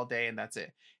games all day and that's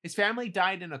it. His family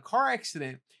died in a car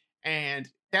accident, and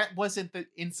that wasn't the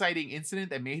inciting incident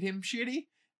that made him shitty.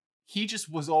 He just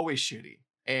was always shitty.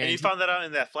 And you he- found that out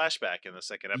in that flashback in the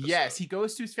second episode. Yes, he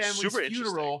goes to his family's Super interesting.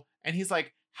 funeral and he's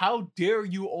like, how dare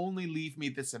you only leave me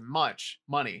this much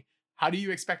money? How do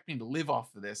you expect me to live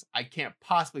off of this? I can't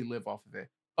possibly live off of it.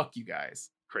 Fuck you guys.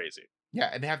 Crazy. Yeah,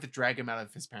 and they have to drag him out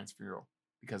of his parents' funeral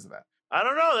because of that. I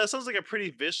don't know. That sounds like a pretty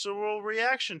visceral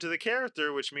reaction to the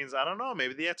character, which means I don't know.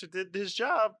 Maybe the actor did his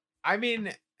job. I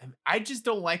mean, I just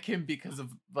don't like him because of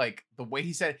like the way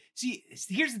he said. See,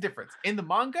 here's the difference. In the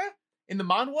manga, in the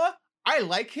manhwa, I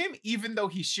like him even though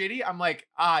he's shitty. I'm like,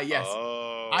 yes,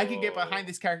 I can get behind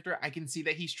this character. I can see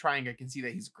that he's trying. I can see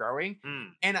that he's growing.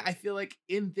 And I feel like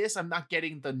in this, I'm not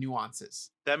getting the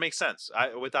nuances. That makes sense.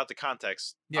 Without the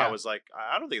context, Yeah. I was like,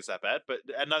 I don't think it's that bad. But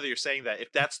now that you're saying that,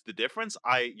 if that's the difference,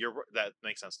 that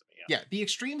makes sense to me. Yeah. Yeah, the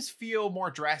extremes feel more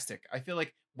drastic. I feel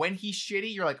like when he's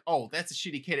shitty, you're like, oh, that's a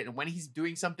shitty kid. And when he's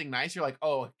doing something nice, you're like,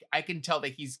 oh, I can tell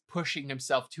that he's pushing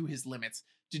himself to his limits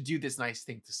to do this nice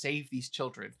thing, to save these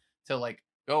children, to like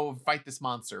go fight this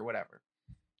monster or whatever.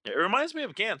 Yeah, it reminds me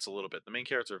of Gantz a little bit, the main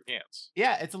character of Gantz.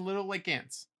 Yeah, it's a little like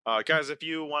Gantz. Guys, if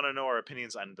you want to know our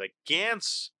opinions on the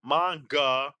Gantz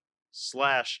manga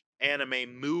 /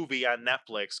 anime movie on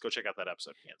Netflix, go check out that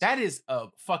episode. Gantz.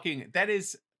 That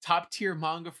is top tier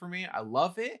manga for me. I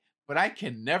love it, but I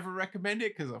can never recommend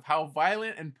it because of how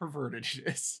violent and perverted it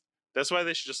is. That's why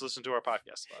they should just listen to our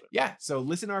podcast about it. Yeah, so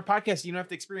listen to our podcast. You don't have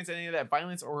to experience any of that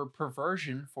violence or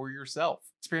perversion for yourself.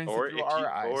 Experience Or it through our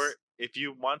eyes. or if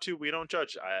you want to, we don't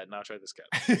judge. Now try this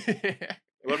guy.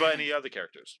 What about any other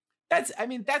characters? That's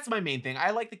my main thing. I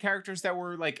like the characters that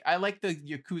were like, I like the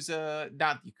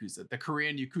the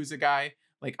Korean Yakuza guy.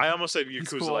 Like, I almost said He's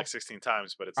Yakuza cool. like 16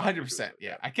 times, but it's not 100%. Yakuza.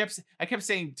 Yeah, I kept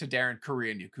saying to Darren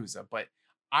Korean Yakuza, but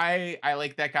I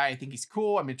like that guy. I think he's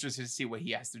cool. I'm interested to see what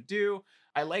he has to do.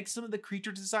 I like some of the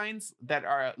creature designs that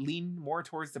are lean more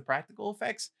towards the practical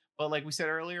effects. But like we said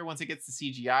earlier, once it gets to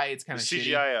CGI, it's kind The of shitty.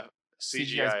 CGI CGI is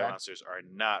CGI bad. monsters are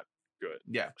not good.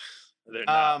 Yeah. They're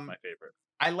not Um, my favorite.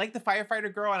 I like the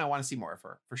firefighter girl, and I want to see more of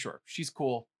her for sure. She's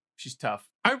cool. She's tough.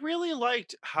 I really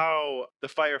liked how the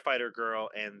firefighter girl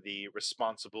and the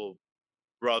responsible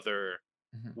brother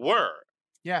Mhm. were.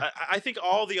 Yeah. I think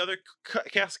all the other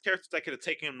cast characters that could have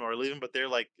taken him or leave him, but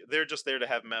they're just there to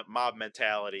have mob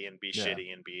mentality and be Yeah.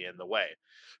 shitty and be in the way.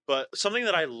 But something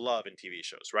that I love in TV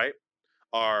shows, right,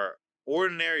 are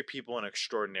ordinary people in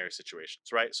extraordinary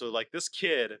situations, right? So like this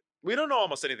kid, we don't know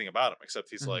almost anything about him except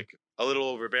he's Mhm. like a little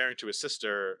overbearing to his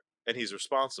sister and he's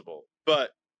responsible.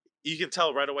 But you can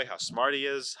tell right away how smart he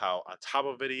is, how on top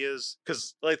of it he is.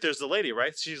 Because like there's the lady,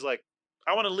 right? She's like,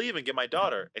 I want to leave and get my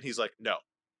daughter. And he's like, no.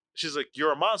 She's like,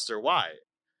 you're a monster. Why?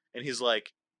 And he's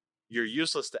like, you're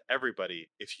useless to everybody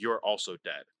if you're also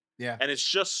dead. Yeah. And it's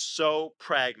just so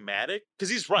pragmatic because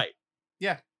he's right.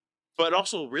 Yeah. But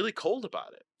also really cold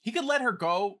about it. He could let her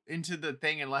go into the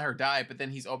thing and let her die, but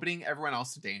then he's opening everyone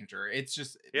else to danger. It's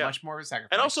just Yeah. much more of a sacrifice.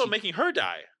 And also He- making her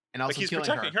die. and also Like he's killing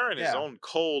protecting her in his Yeah. own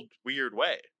cold, weird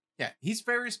way. Yeah, he's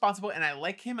very responsible, and I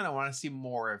like him, and I want to see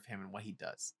more of him and what he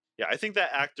does. Yeah, I think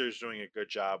that actor is doing a good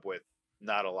job with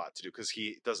not a lot to do because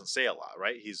he doesn't say a lot,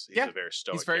 right? He's Yeah, a very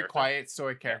stoic. He's very character. quiet,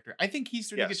 stoic character. I think he's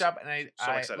doing a good Yes. job, and So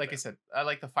excited like about I it. said, I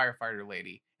like the firefighter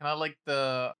lady, and I like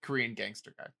the Korean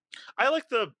gangster guy. I like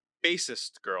the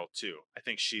bassist girl too. I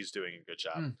think she's doing a good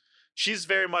job. Mm. She's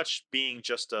very much being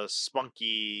just a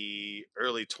spunky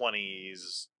early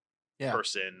 20s Yeah.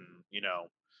 person,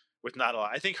 with not a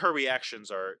lot. I think her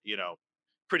reactions are,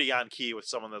 pretty on key with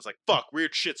someone that's like, fuck,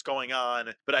 weird shit's going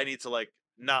on, but I need to like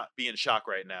not be in shock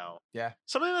right now. Yeah.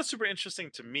 Something that's super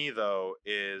interesting to me though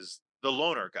is the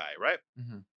loner guy, right?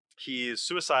 Mhm. He's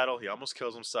suicidal. He almost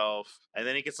kills himself, and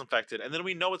then he gets infected. And then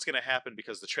we know what's going to happen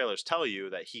because the trailers tell you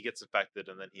that he gets infected,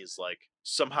 and then he's like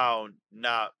somehow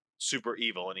not super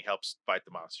evil, and he helps fight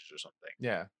the monsters or something.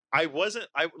 Yeah, I wasn't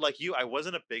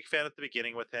a big fan at the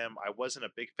beginning with him. I wasn't a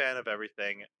big fan of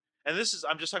everything. And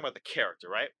I'm just talking about the character,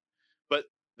 right? But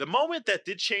the moment that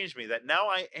did change me, that now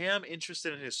I am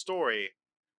interested in his story,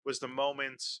 was the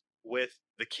moment with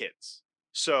the kids.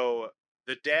 So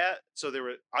the dad, so there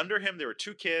were under him, there were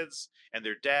 2 kids, and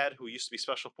their dad, who used to be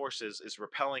special forces, is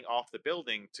rappelling off the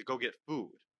building to go get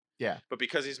food. Yeah. But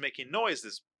because he's making noise,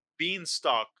 this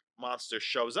beanstalk monster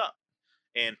shows up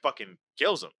and fucking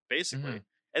kills him, basically. Mhm.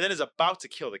 And then is about to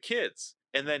kill the kids.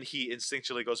 And then he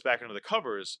instinctually goes back into the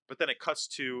covers, but then it cuts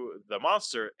to the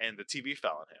monster and the TV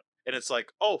fell on him. And it's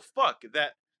like, oh fuck,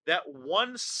 that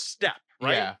one step,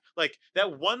 right? Yeah. Like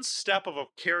that one step of a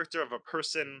character, of a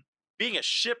person being a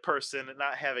shit person and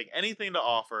not having anything to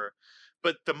offer.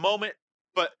 But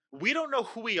we don't know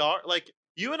who we are. Like,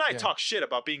 you and I Yeah. talk shit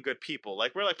about being good people.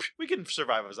 Like, we're like, we can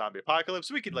survive a zombie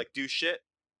apocalypse. We can like do shit.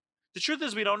 The truth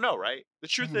is we don't know, right? The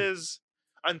truth Mhm. is,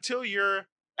 until you're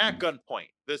at gunpoint,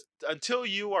 until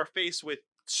you are faced with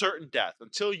certain death,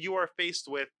 until you are faced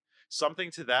with something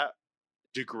to that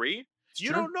degree, It's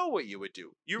you true. don't know what you would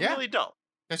do. You Yeah. really don't.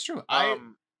 That's true.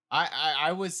 Um,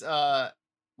 I was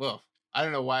well, I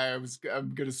don't know why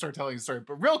I'm gonna start telling a story,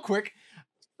 but real quick,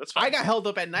 that's fine. I got held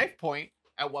up at knife point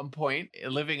at one point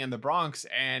living in the Bronx,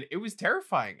 and it was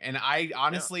terrifying. And I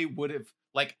honestly would have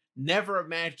like never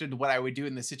imagined what I would do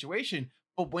in this situation.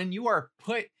 But when you are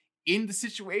put in the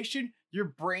situation, your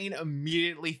brain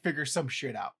immediately figures some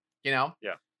shit out, you know?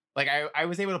 Yeah. Like I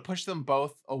was able to push them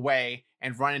both away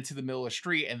and run into the middle of the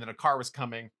street, and then a car was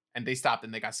coming and they stopped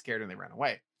and they got scared and they ran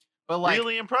away. But like,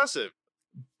 really impressive.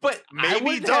 but I Maybe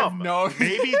wouldn't dumb. have known.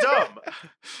 Maybe dumb.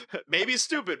 Maybe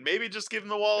stupid. Maybe just give them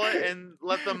the wallet and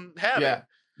let them have Yeah. it.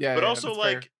 Yeah. But yeah, also, that's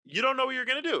like, fair. you don't know what you're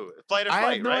gonna do. Flight or I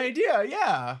fight, have no right? idea.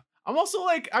 Yeah. I'm also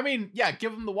like, I mean, yeah,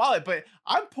 give them the wallet, but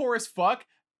I'm poor as fuck.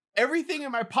 Everything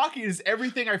in my pocket is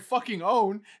everything I fucking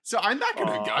own. So I'm not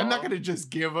Aw. gonna just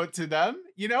give it to them,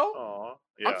 you know? Aw, I'm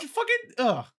yeah. just fucking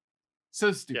so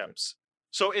Yeah. stupid.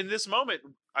 So in this moment,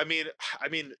 I mean,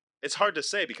 it's hard to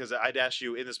say, because I'd ask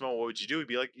you in this moment, what would you do? You'd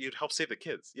be like, you'd help save the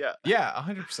kids. Yeah. Yeah,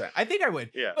 100%. I think I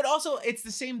would. Yeah. But also, it's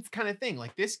the same kind of thing.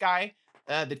 Like this guy,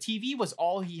 the TV was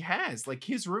all he has. Like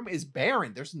his room is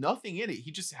barren. There's nothing in it.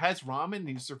 He just has ramen and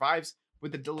he survives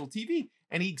with the little TV.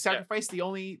 And he sacrificed the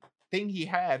only thing he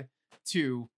had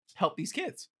to help these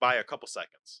kids. By a couple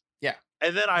seconds. Yeah.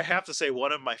 And then I have to say,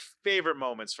 one of my favorite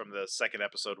moments from the second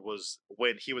episode was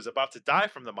when he was about to die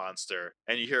from the monster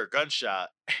and you hear a gunshot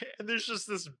and there's just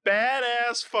this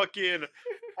badass fucking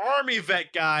army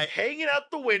vet guy hanging out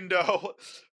the window,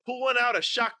 pulling out a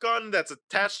shotgun that's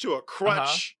attached to a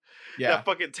crutch Yeah. that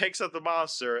fucking takes out the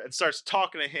monster and starts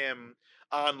talking to him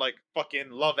on like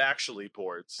fucking Love Actually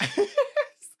boards.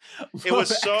 It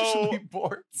was so-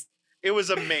 boards. It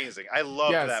was amazing. I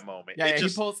loved Yes. that moment. Yeah, it yeah, he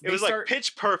just, pulls- it they was start- like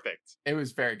pitch perfect. It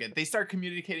was very good. They start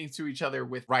communicating to each other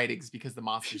with writings because the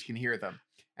monsters can hear them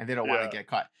and they don't want Yeah. to get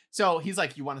caught. So he's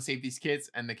like, "You want to save these kids?"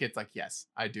 And the kid's like, "Yes,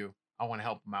 I do. I want to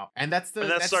help them out." And that's the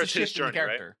And that that's starts the his shift in the journey,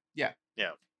 right? character. Yeah.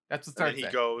 Yeah. That's what And then starts he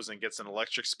it. goes and gets an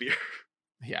electric spear.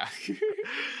 Yeah.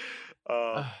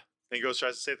 And he goes,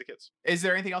 tries to save the kids. Is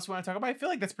there anything else we want to talk about? I feel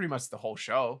like that's pretty much the whole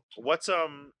show. What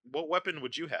weapon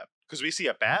would you have? Because we see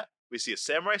a bat, we see a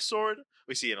samurai sword,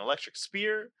 we see an electric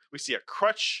spear, we see a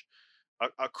crutch,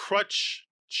 a crutch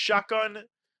shotgun.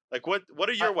 Like what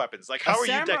are your weapons? Like how are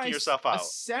you decking yourself A out?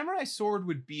 samurai sword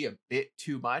would be a bit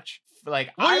too much.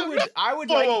 Like What do I you- would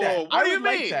Whoa, like whoa, that. whoa, what I do you would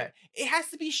like mean? that. It has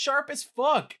to be sharp as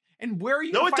fuck. And where are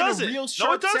you No, gonna it find doesn't. a real No,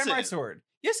 sharp it samurai doesn't. sword?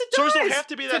 Yes, it Swords does. don't have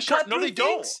to be that To sharp. cut No, through they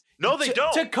don't. things. No, they To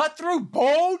don't. cut through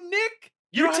bone, Nick?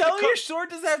 You You're don't have to telling me your cut- sword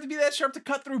doesn't have to be that sharp to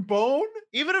cut through bone?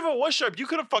 Even if it was sharp, you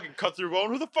could have fucking cut through bone.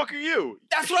 Who the fuck are you?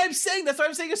 That's what I'm saying. That's why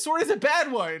I'm saying a sword is a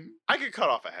bad one. I could cut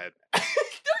off a head. No,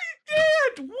 you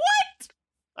can't. What?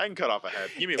 I can cut off a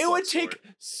head. Give me a It blunt would take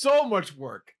sword. so much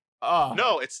work. Oh,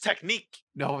 No, it's technique.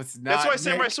 no, it's not. That's why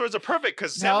samurai Nick. swords are perfect,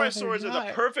 because No, samurai they're swords are the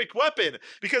not. perfect weapon.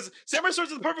 Because samurai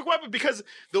swords are the perfect weapon because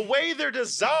the way they're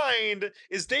designed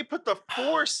is they put the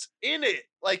force in it.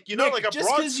 Like, you know, Nick, like a just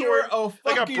 'cause you're broadsword. a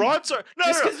Like a fucking, broadsword. No,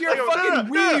 just no, because you're a like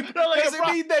fucking weeb no, like a doesn't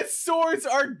mean that swords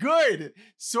are good.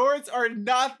 Swords are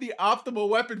not the optimal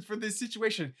weapon for this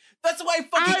situation. That's why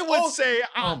fucking I would say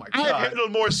oh my I've God.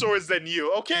 handled more swords than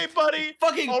you. Okay, buddy?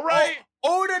 fucking all right.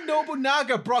 Oda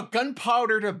Nobunaga brought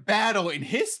gunpowder to battle in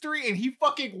history, and he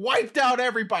fucking wiped out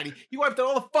everybody. He wiped out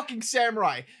all the fucking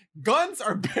samurai. Guns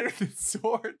are better than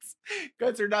swords.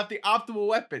 Guns are not the optimal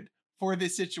weapon for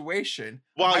this situation.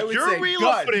 I While would you're say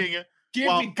reloading, Give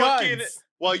While me guns.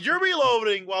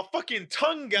 while fucking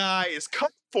tongue guy is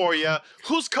cutting for you,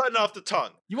 who's cutting off the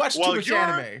tongue? You watch too while much you're-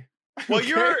 anime. While Okay?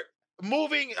 you're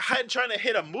trying to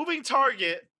hit a moving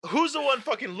target, who's the one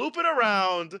fucking looping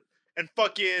around and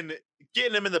fucking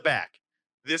getting him in the back?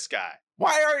 This guy.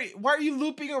 Why are you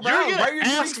looping around? gonna Why are you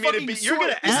ask doing me to fucking be- you're sword?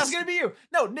 gonna This ask- is gonna be you.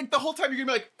 No, Nick. The whole time you're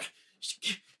gonna be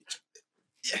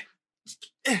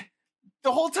like,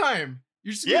 the whole time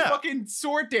you're just gonna Yeah. be fucking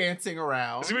sword dancing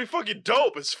around. It's gonna be fucking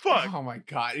dope as fuck. Oh my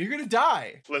god, you're gonna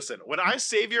die. Listen, when I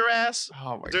save your ass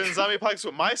Oh my during the god. zombie apocalypse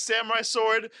with my samurai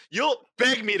sword, you'll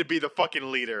beg me to be the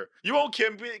fucking leader. You won't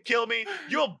kill me.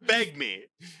 You'll beg me.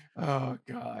 Oh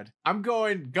god. I'm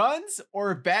going guns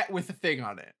or a bat with a thing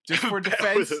on it, just for Bat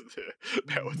defense. with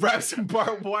bat with Wrap some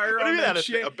barbed wire What do you on mean that a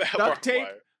shit. bat Duct barbed tape.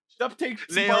 wire? Duct tape.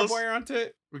 Some Nails. barbed wire onto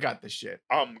it. We got this shit.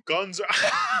 Guns are.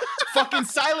 Fucking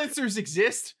silencers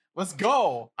exist. Let's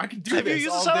go. I can do Have you this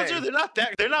used a all silencer? day.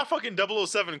 They're not fucking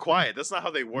 007 quiet. That's not how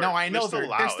they work. No, I know they're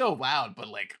they're still loud, but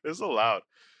like They're still loud.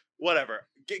 Whatever.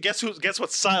 Guess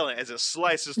what's silent as it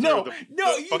slices through no, the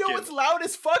you fucking... know what's loud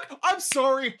as fuck? I'm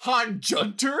sorry, Han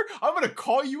Junter. I'm gonna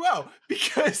call you out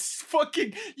because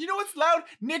fucking, you know what's loud?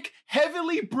 Nick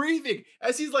heavily breathing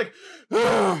as he's like,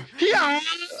 "Ugh, Yeah.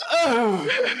 ugh,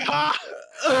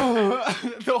 ugh,"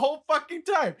 the whole fucking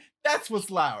time. That's what's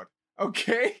loud.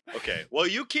 Okay. Okay, well,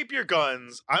 you keep your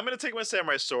guns. I'm gonna take my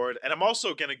samurai sword, and I'm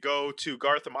also gonna go to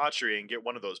Gartham Archery and get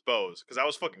one of those bows because I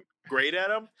was fucking great at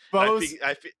them. Bows.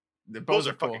 The Bows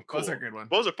are fucking cool. Bows cool. are a good one.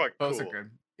 Bows are fucking Bows cool. are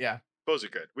good. Yeah, Bows are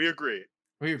good. We agree.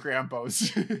 we agree on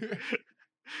bows.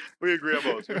 We agree on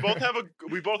bows.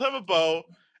 We both have a bow,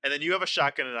 and then you have a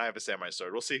shotgun, and I have a samurai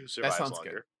sword. We'll see who That survives sounds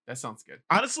longer. good. That sounds good.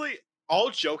 Honestly, all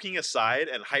joking aside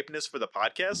and hypeness for the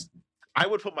podcast, I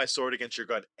would put my sword against your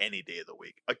gun any day of the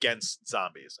week against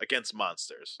zombies, against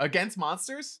monsters. Against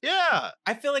monsters, Yeah,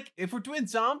 I feel like if we're doing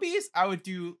zombies, I would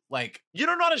do like you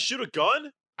don't know how to shoot a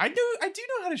gun. I do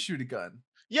know how to shoot a gun.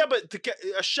 Yeah, but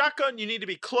a shotgun, you need to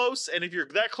be close, and if you're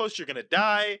that close, you're gonna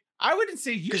die. I wouldn't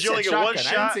say you 'Cause said you only get one shotgun.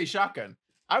 I shot. didn't say shotgun.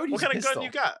 I would use What kind of pistol. gun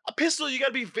you got? A pistol, you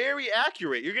gotta be very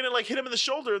accurate. You're gonna like hit them in the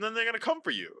shoulder, and then they're gonna come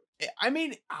for you. I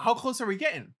mean, how close are we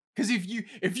getting? Because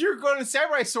if you're going to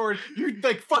samurai sword, you're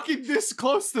like fucking this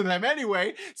close to them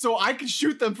anyway, so I can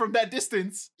shoot them from that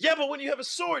distance. Yeah, but when you have a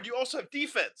sword, you also have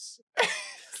defense.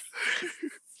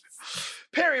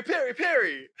 Parry, parry,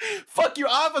 parry. Fuck you!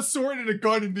 I have a sword and a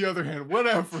gun in the other hand.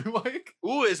 Whatever. Like,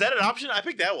 Ooh, is that an option? I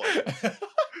picked that one.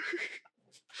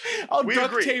 We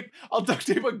agree. I'll duct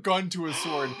tape a gun to a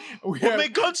sword. We We'll have-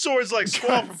 make gun swords like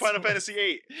Squall from Gun Final sword. Fantasy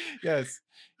VIII. yes.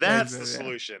 That's Yeah, the yeah.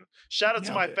 solution. Shout out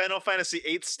to Nailed my it. Final Fantasy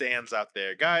VIII stands out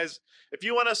there. Guys, if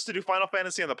you want us to do Final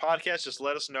Fantasy on the podcast, just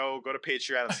let us know. Go to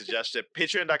Patreon and suggest it.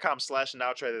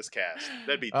 Patreon.com/nowtrythiscast.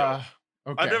 That'd be dope.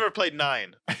 Okay. I've never played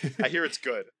 9. I hear it's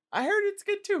good. I heard it's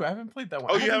good too. I haven't played that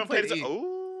one. Oh, I you haven't played it? 8.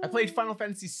 Oh, I played Final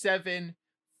Fantasy VII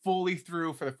fully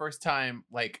through for the first time,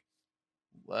 like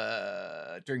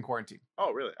during quarantine.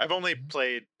 Oh, really? I've only Mhm.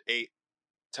 played 8,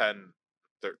 10,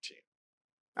 13.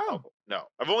 Oh, No,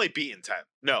 I've only beaten 10.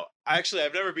 No, actually,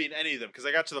 I've never beaten any of them because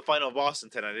I got to the final boss in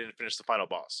 10. I didn't finish the final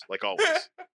boss, like always.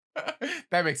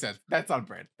 that makes sense. That's on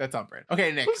brand. That's on brand.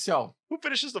 Okay, Nick. So, Who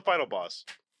finises the final boss?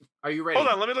 are you ready? Hold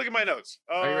on, let me look at my notes.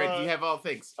 Are you ready? Do you have all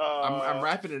things? I'm uh,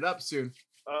 wrapping it up soon.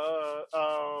 I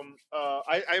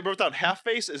wrote down half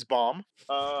face is bomb.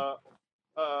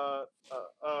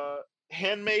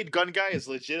 Handmade gun guy is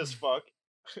legit as fuck.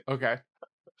 Okay.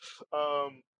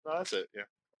 No, that's it. Yeah,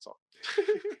 that's all.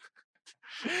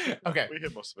 Okay. We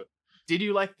hit most of it. Did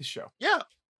you like the show? Yeah,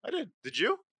 I did. Did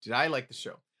you? Did I like the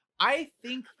show? I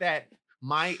think that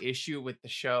my issue with the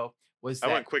show was I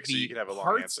that went quick so the you can have a long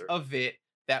parts answer. of it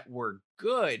that were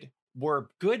good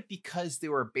because they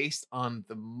were based on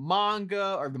the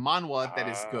manga or the manhwa that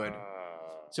is good.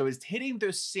 So it's hitting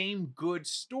those same good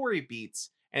story beats,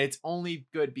 and it's only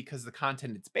good because the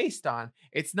content it's based on.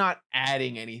 It's not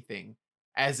adding anything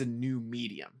as a new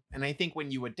medium. And I think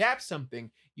when you adapt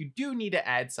something, you do need to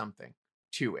add something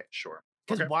to it. Sure.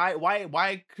 Because Okay.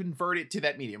 why convert it to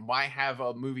that medium? Why have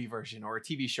a movie version or a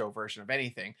TV show version of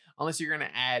anything unless you're going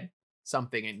to add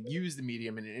something and use the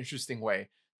medium in an interesting way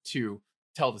to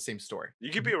tell the same story?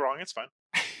 You could be wrong. It's fine.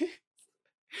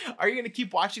 Are you going to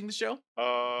keep watching the show?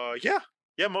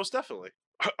 Yeah, most definitely.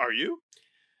 Are you?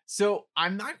 So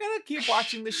I'm not going to keep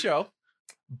watching the show,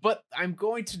 but I'm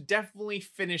going to definitely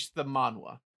finish the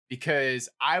manhwa because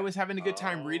I was having a good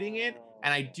time reading it,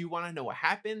 and I do want to know what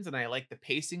happens, and I like the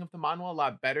pacing of the manhwa a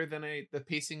lot better than the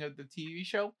pacing of the TV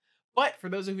show. But for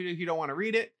those of you who don't want to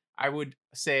read it, I would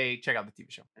say check out the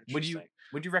TV show. Interesting.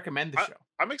 Would you recommend the show?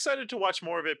 I'm excited to watch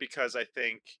more of it because I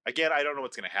think, again, I don't know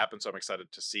what's going to happen, so I'm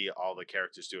excited to see all the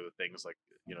characters do the things, like,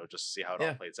 you know, just see how it all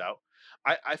Yeah. plays out.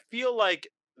 I feel like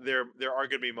there are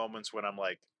going to be moments when I'm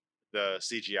like, the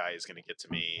CGI is going to get to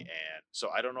me, and so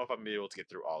I don't know if I'm going to be able to get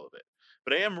through all of it.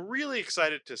 But I am really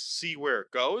excited to see where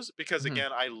it goes because, Mhm.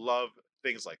 again, I love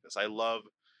things like this. I love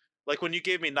Like when you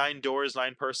gave me 9 doors,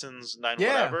 9 persons, 9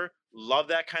 Yeah. whatever. Love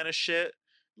that kind of shit.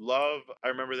 I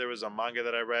remember there was a manga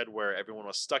that I read where everyone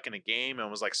was stuck in a game and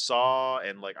was like Saw,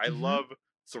 and like I Mhm. love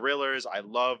thrillers. I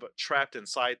love trapped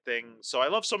inside things. So I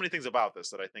love so many things about this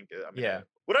that I think Yeah.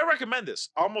 would I recommend this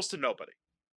almost to nobody?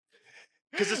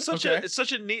 Because it's such Okay. a it's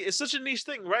such a niche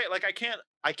thing, right? Like I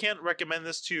can't recommend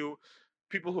this to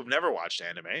people who've never watched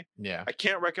anime. Yeah. I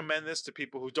can't recommend this to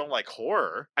people who don't like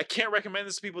horror. I can't recommend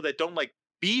this to people that don't like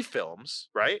B films,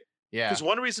 right? Yeah. Because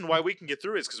one reason why we can get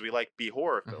through is because we like B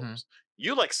horror Mhm. films.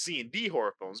 You like C and D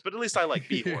horror films, but at least I like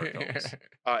B horror films.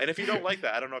 And if you don't like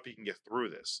that, I don't know if you can get through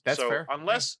this. That's so fair.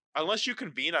 unless you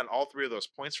convene on all 3 of those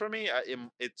points for me,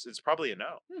 it's probably a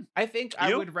no. I think I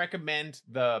You? would recommend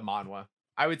the manhwa.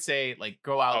 I would say like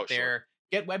go out Oh, sure. there,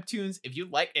 get webtoons.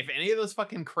 If any of those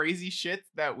fucking crazy shit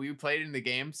that we played in the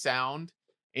game sound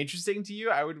interesting to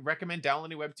you, I would recommend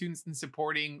downloading webtoons and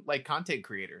supporting like content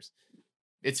creators.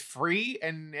 It's free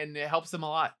and it helps them a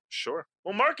lot. Sure.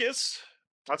 Well, Marcus,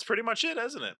 that's pretty much it,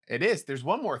 isn't it? It is. There's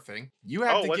one more thing. You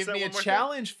have Oh, to what's give that me a one more thing?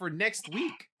 challenge for next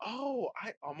week. Oh,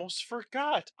 I almost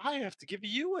forgot. I have to give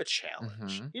you a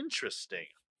challenge. Mhm. Interesting.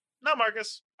 Now,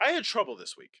 Marcus, I had trouble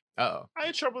this week. Uh-oh. I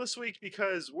had trouble this week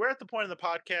because we're at the point in the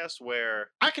podcast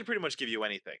where I could pretty much give you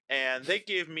anything. And they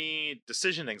gave me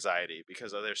decision anxiety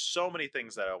because there's so many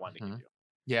things that I wanted to give you.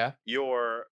 Yeah.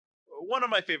 You're one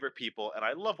of my favorite people, and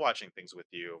I love watching things with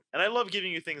you. And I love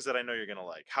giving you things that I know you're going to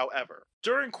like. However,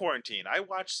 during quarantine, I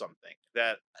watched something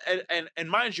that, and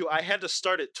mind you, I had to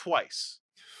start it twice.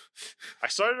 I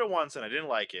started it once and I didn't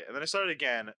like it. And then I started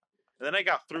again. And then I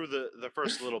got through the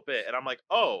first little bit. And I'm like,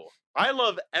 oh, I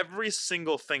love every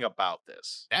single thing about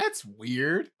this. That's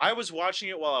weird. I was watching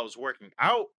it while I was working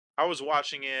out. I was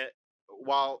watching it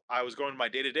while I was going to my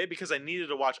day-to-day because I needed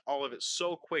to watch all of it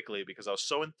so quickly because I was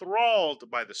so enthralled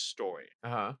by the story.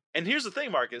 Uh-huh. And here's the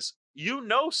thing, Marcus. You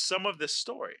know some of this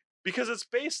story because it's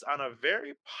based on a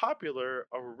very popular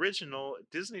original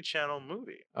Disney Channel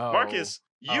movie. Oh. Marcus,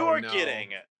 you Oh, are no.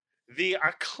 getting the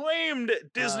acclaimed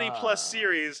Disney Plus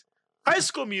series, High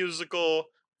School Musical,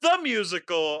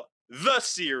 the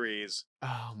series,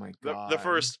 Oh my god. the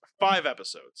first 5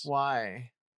 episodes.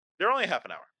 Why? They're only half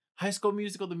an hour. High School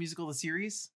Musical, the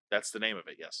series? That's the name of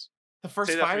it, yes. The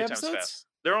first Say that 5 3 times episodes? fast.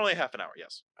 They're only half an hour,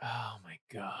 yes. Oh my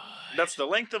god. That's the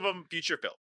length of a feature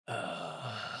film.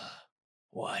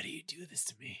 Why do you do this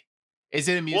to me? Is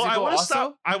it a musical Well,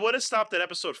 also? I would have stopped at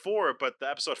episode 4, but the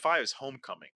episode 5 is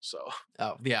Homecoming. So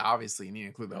Oh, yeah, obviously you need to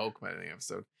include the Homecoming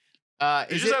episode.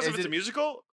 you just asked if it's a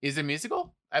musical. Is it a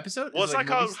musical episode? Well, Is it's it not like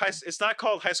called movies? It's not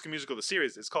called High School Musical the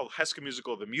series. It's called High School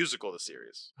Musical the musical the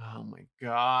series. Oh my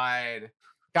god.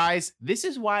 Guys, this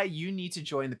is why you need to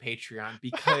join the Patreon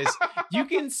because you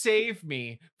can save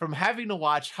me from having to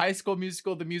watch High School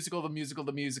Musical, the musical.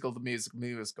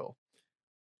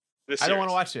 This I don't want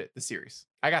to series. watch it, the series.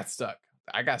 I got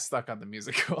stuck on the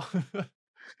musical.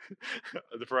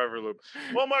 The Forever Loop.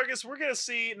 Well, Marcus, we're gonna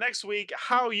see next week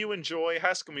how you enjoy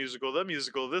High School Musical,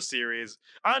 the series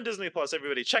on Disney Plus.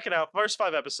 Everybody, check it out. First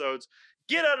 5 episodes.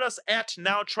 Get at us at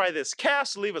Now Try This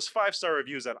Cast. Leave us 5-star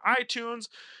reviews on iTunes.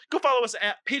 Go follow us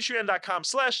at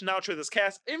patreon.com/Now Try This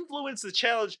Cast. Influence the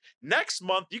challenge next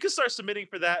month. You can start submitting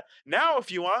for that now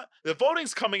if you want. The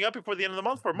voting's coming up before the end of the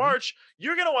month for March.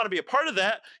 You're gonna want to be a part of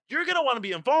that. You're gonna want to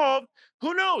be involved.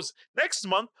 Who knows? Next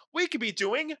month we could be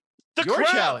doing the Your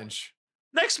Crown. challenge.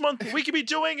 Next month, we could be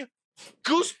doing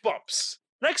Goosebumps.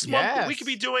 Next month, we could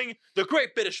be Yes. doing The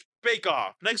Great British Bake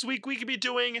Off. Next week, we could be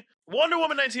doing Wonder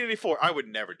Woman 1984. I would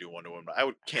never do Wonder Woman. I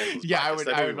would cancel this Yeah, I podcast. would-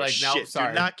 That I movie would, was like, no, shit.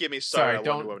 sorry. Do not get me Sorry, started on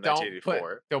don't Wonder Woman don't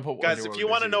 1984. put Guys, Wonder if you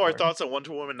Woman want to know our 1984. thoughts on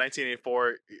Wonder Woman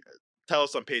 1984, tell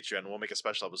us on Patreon. We'll make a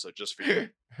special episode just for you.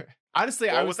 Honestly,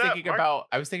 Well, I with was that, thinking Mark-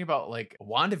 about like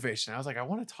WandaVision. I was like, I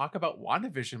want to talk about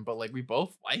WandaVision, but like we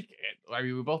both like it. I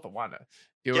mean, we both want to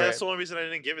do Yeah, it. that's the only reason I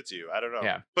didn't give it to you. I don't know.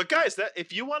 Yeah. But guys, that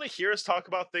if you want to hear us talk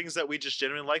about things that we just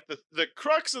genuinely like, the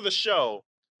crux of the show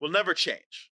will never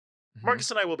change. Mhm. Marcus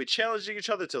and I will be challenging each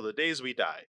other till the days we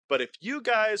die. But if you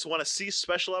guys want to see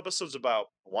special episodes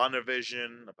about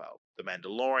WandaVision, about The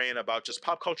Mandalorian, about just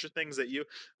pop culture things that you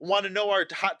want to know our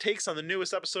hot takes on the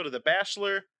newest episode of The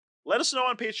Bachelor, let us know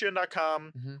on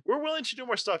patreon.com. Mhm. We're willing to do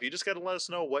more stuff. You just got to let us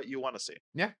know what you want to see.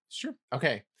 Yeah, sure.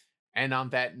 Okay. And on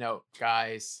that note,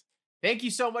 guys, thank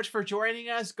you so much for joining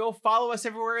us. Go follow us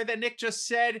everywhere that Nick just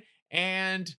said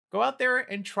and go out there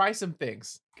and try some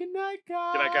things. Good night,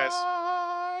 guys. Good night,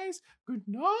 guys. Good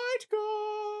night,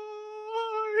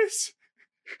 guys.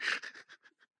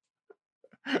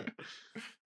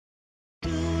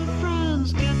 Two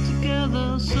friends get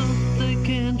together so they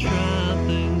can try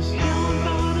things. How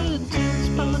about it? It's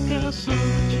podcast so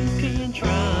that you can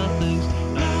try things.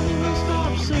 Now we will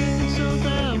stop singing.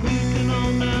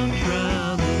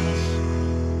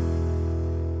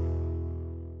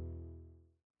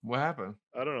 happened?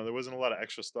 I don't know. There wasn't a lot of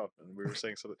extra stuff, and we were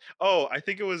saying something. Oh, I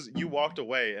think it was you walked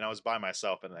away, and I was by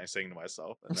myself, and I sang to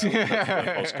myself. And that's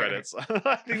the post credits.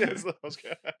 I think that's the post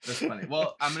credits. That's funny.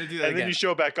 Well, I'm gonna do that And then again. you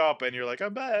show back up, and you're like,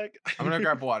 "I'm back." I'm gonna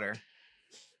grab water.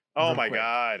 Oh real my quick.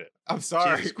 god! I'm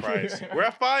sorry. Jesus Christ! We're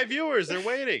at 5 viewers. They're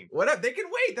waiting. What up? They can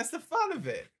wait. That's the fun of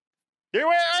it. They're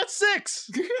waiting at 6.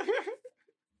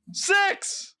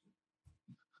 6.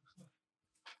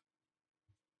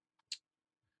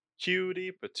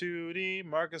 Cutie patootie,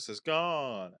 Marcus is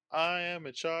gone. I am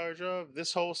in charge of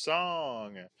this whole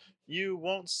song. You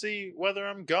won't see whether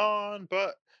I'm gone,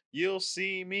 but you'll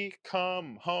see me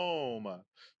come home.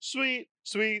 Sweet,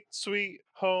 sweet, sweet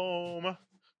home.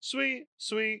 Sweet,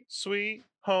 sweet, sweet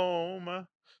home.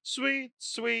 Sweet,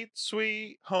 sweet,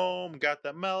 sweet home. Got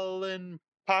that melon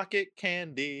pocket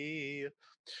candy.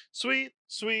 Sweet,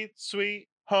 sweet, sweet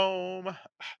home.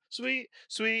 Sweet,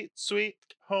 sweet, sweet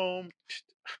home.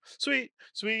 Sweet,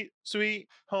 sweet, sweet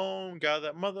home. Got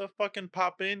that motherfucking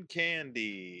poppin'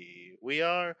 candy. We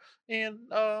are in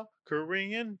a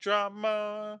Korean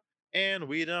drama, and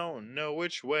we don't know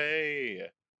which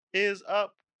way is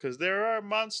up, 'cause there are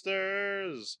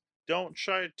monsters. Don't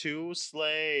try to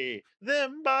slay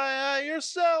them by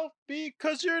yourself,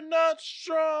 because you're not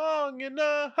strong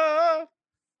enough.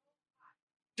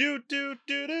 Do, do,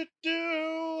 do, do,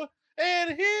 do.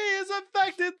 And he is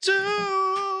affected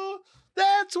too.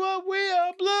 That's what we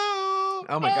are blue.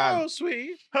 Oh my God. Oh,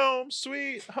 sweet home,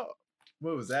 sweet home.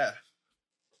 What was that?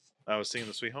 I was singing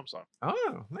the Sweet Home song.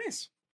 Oh, nice.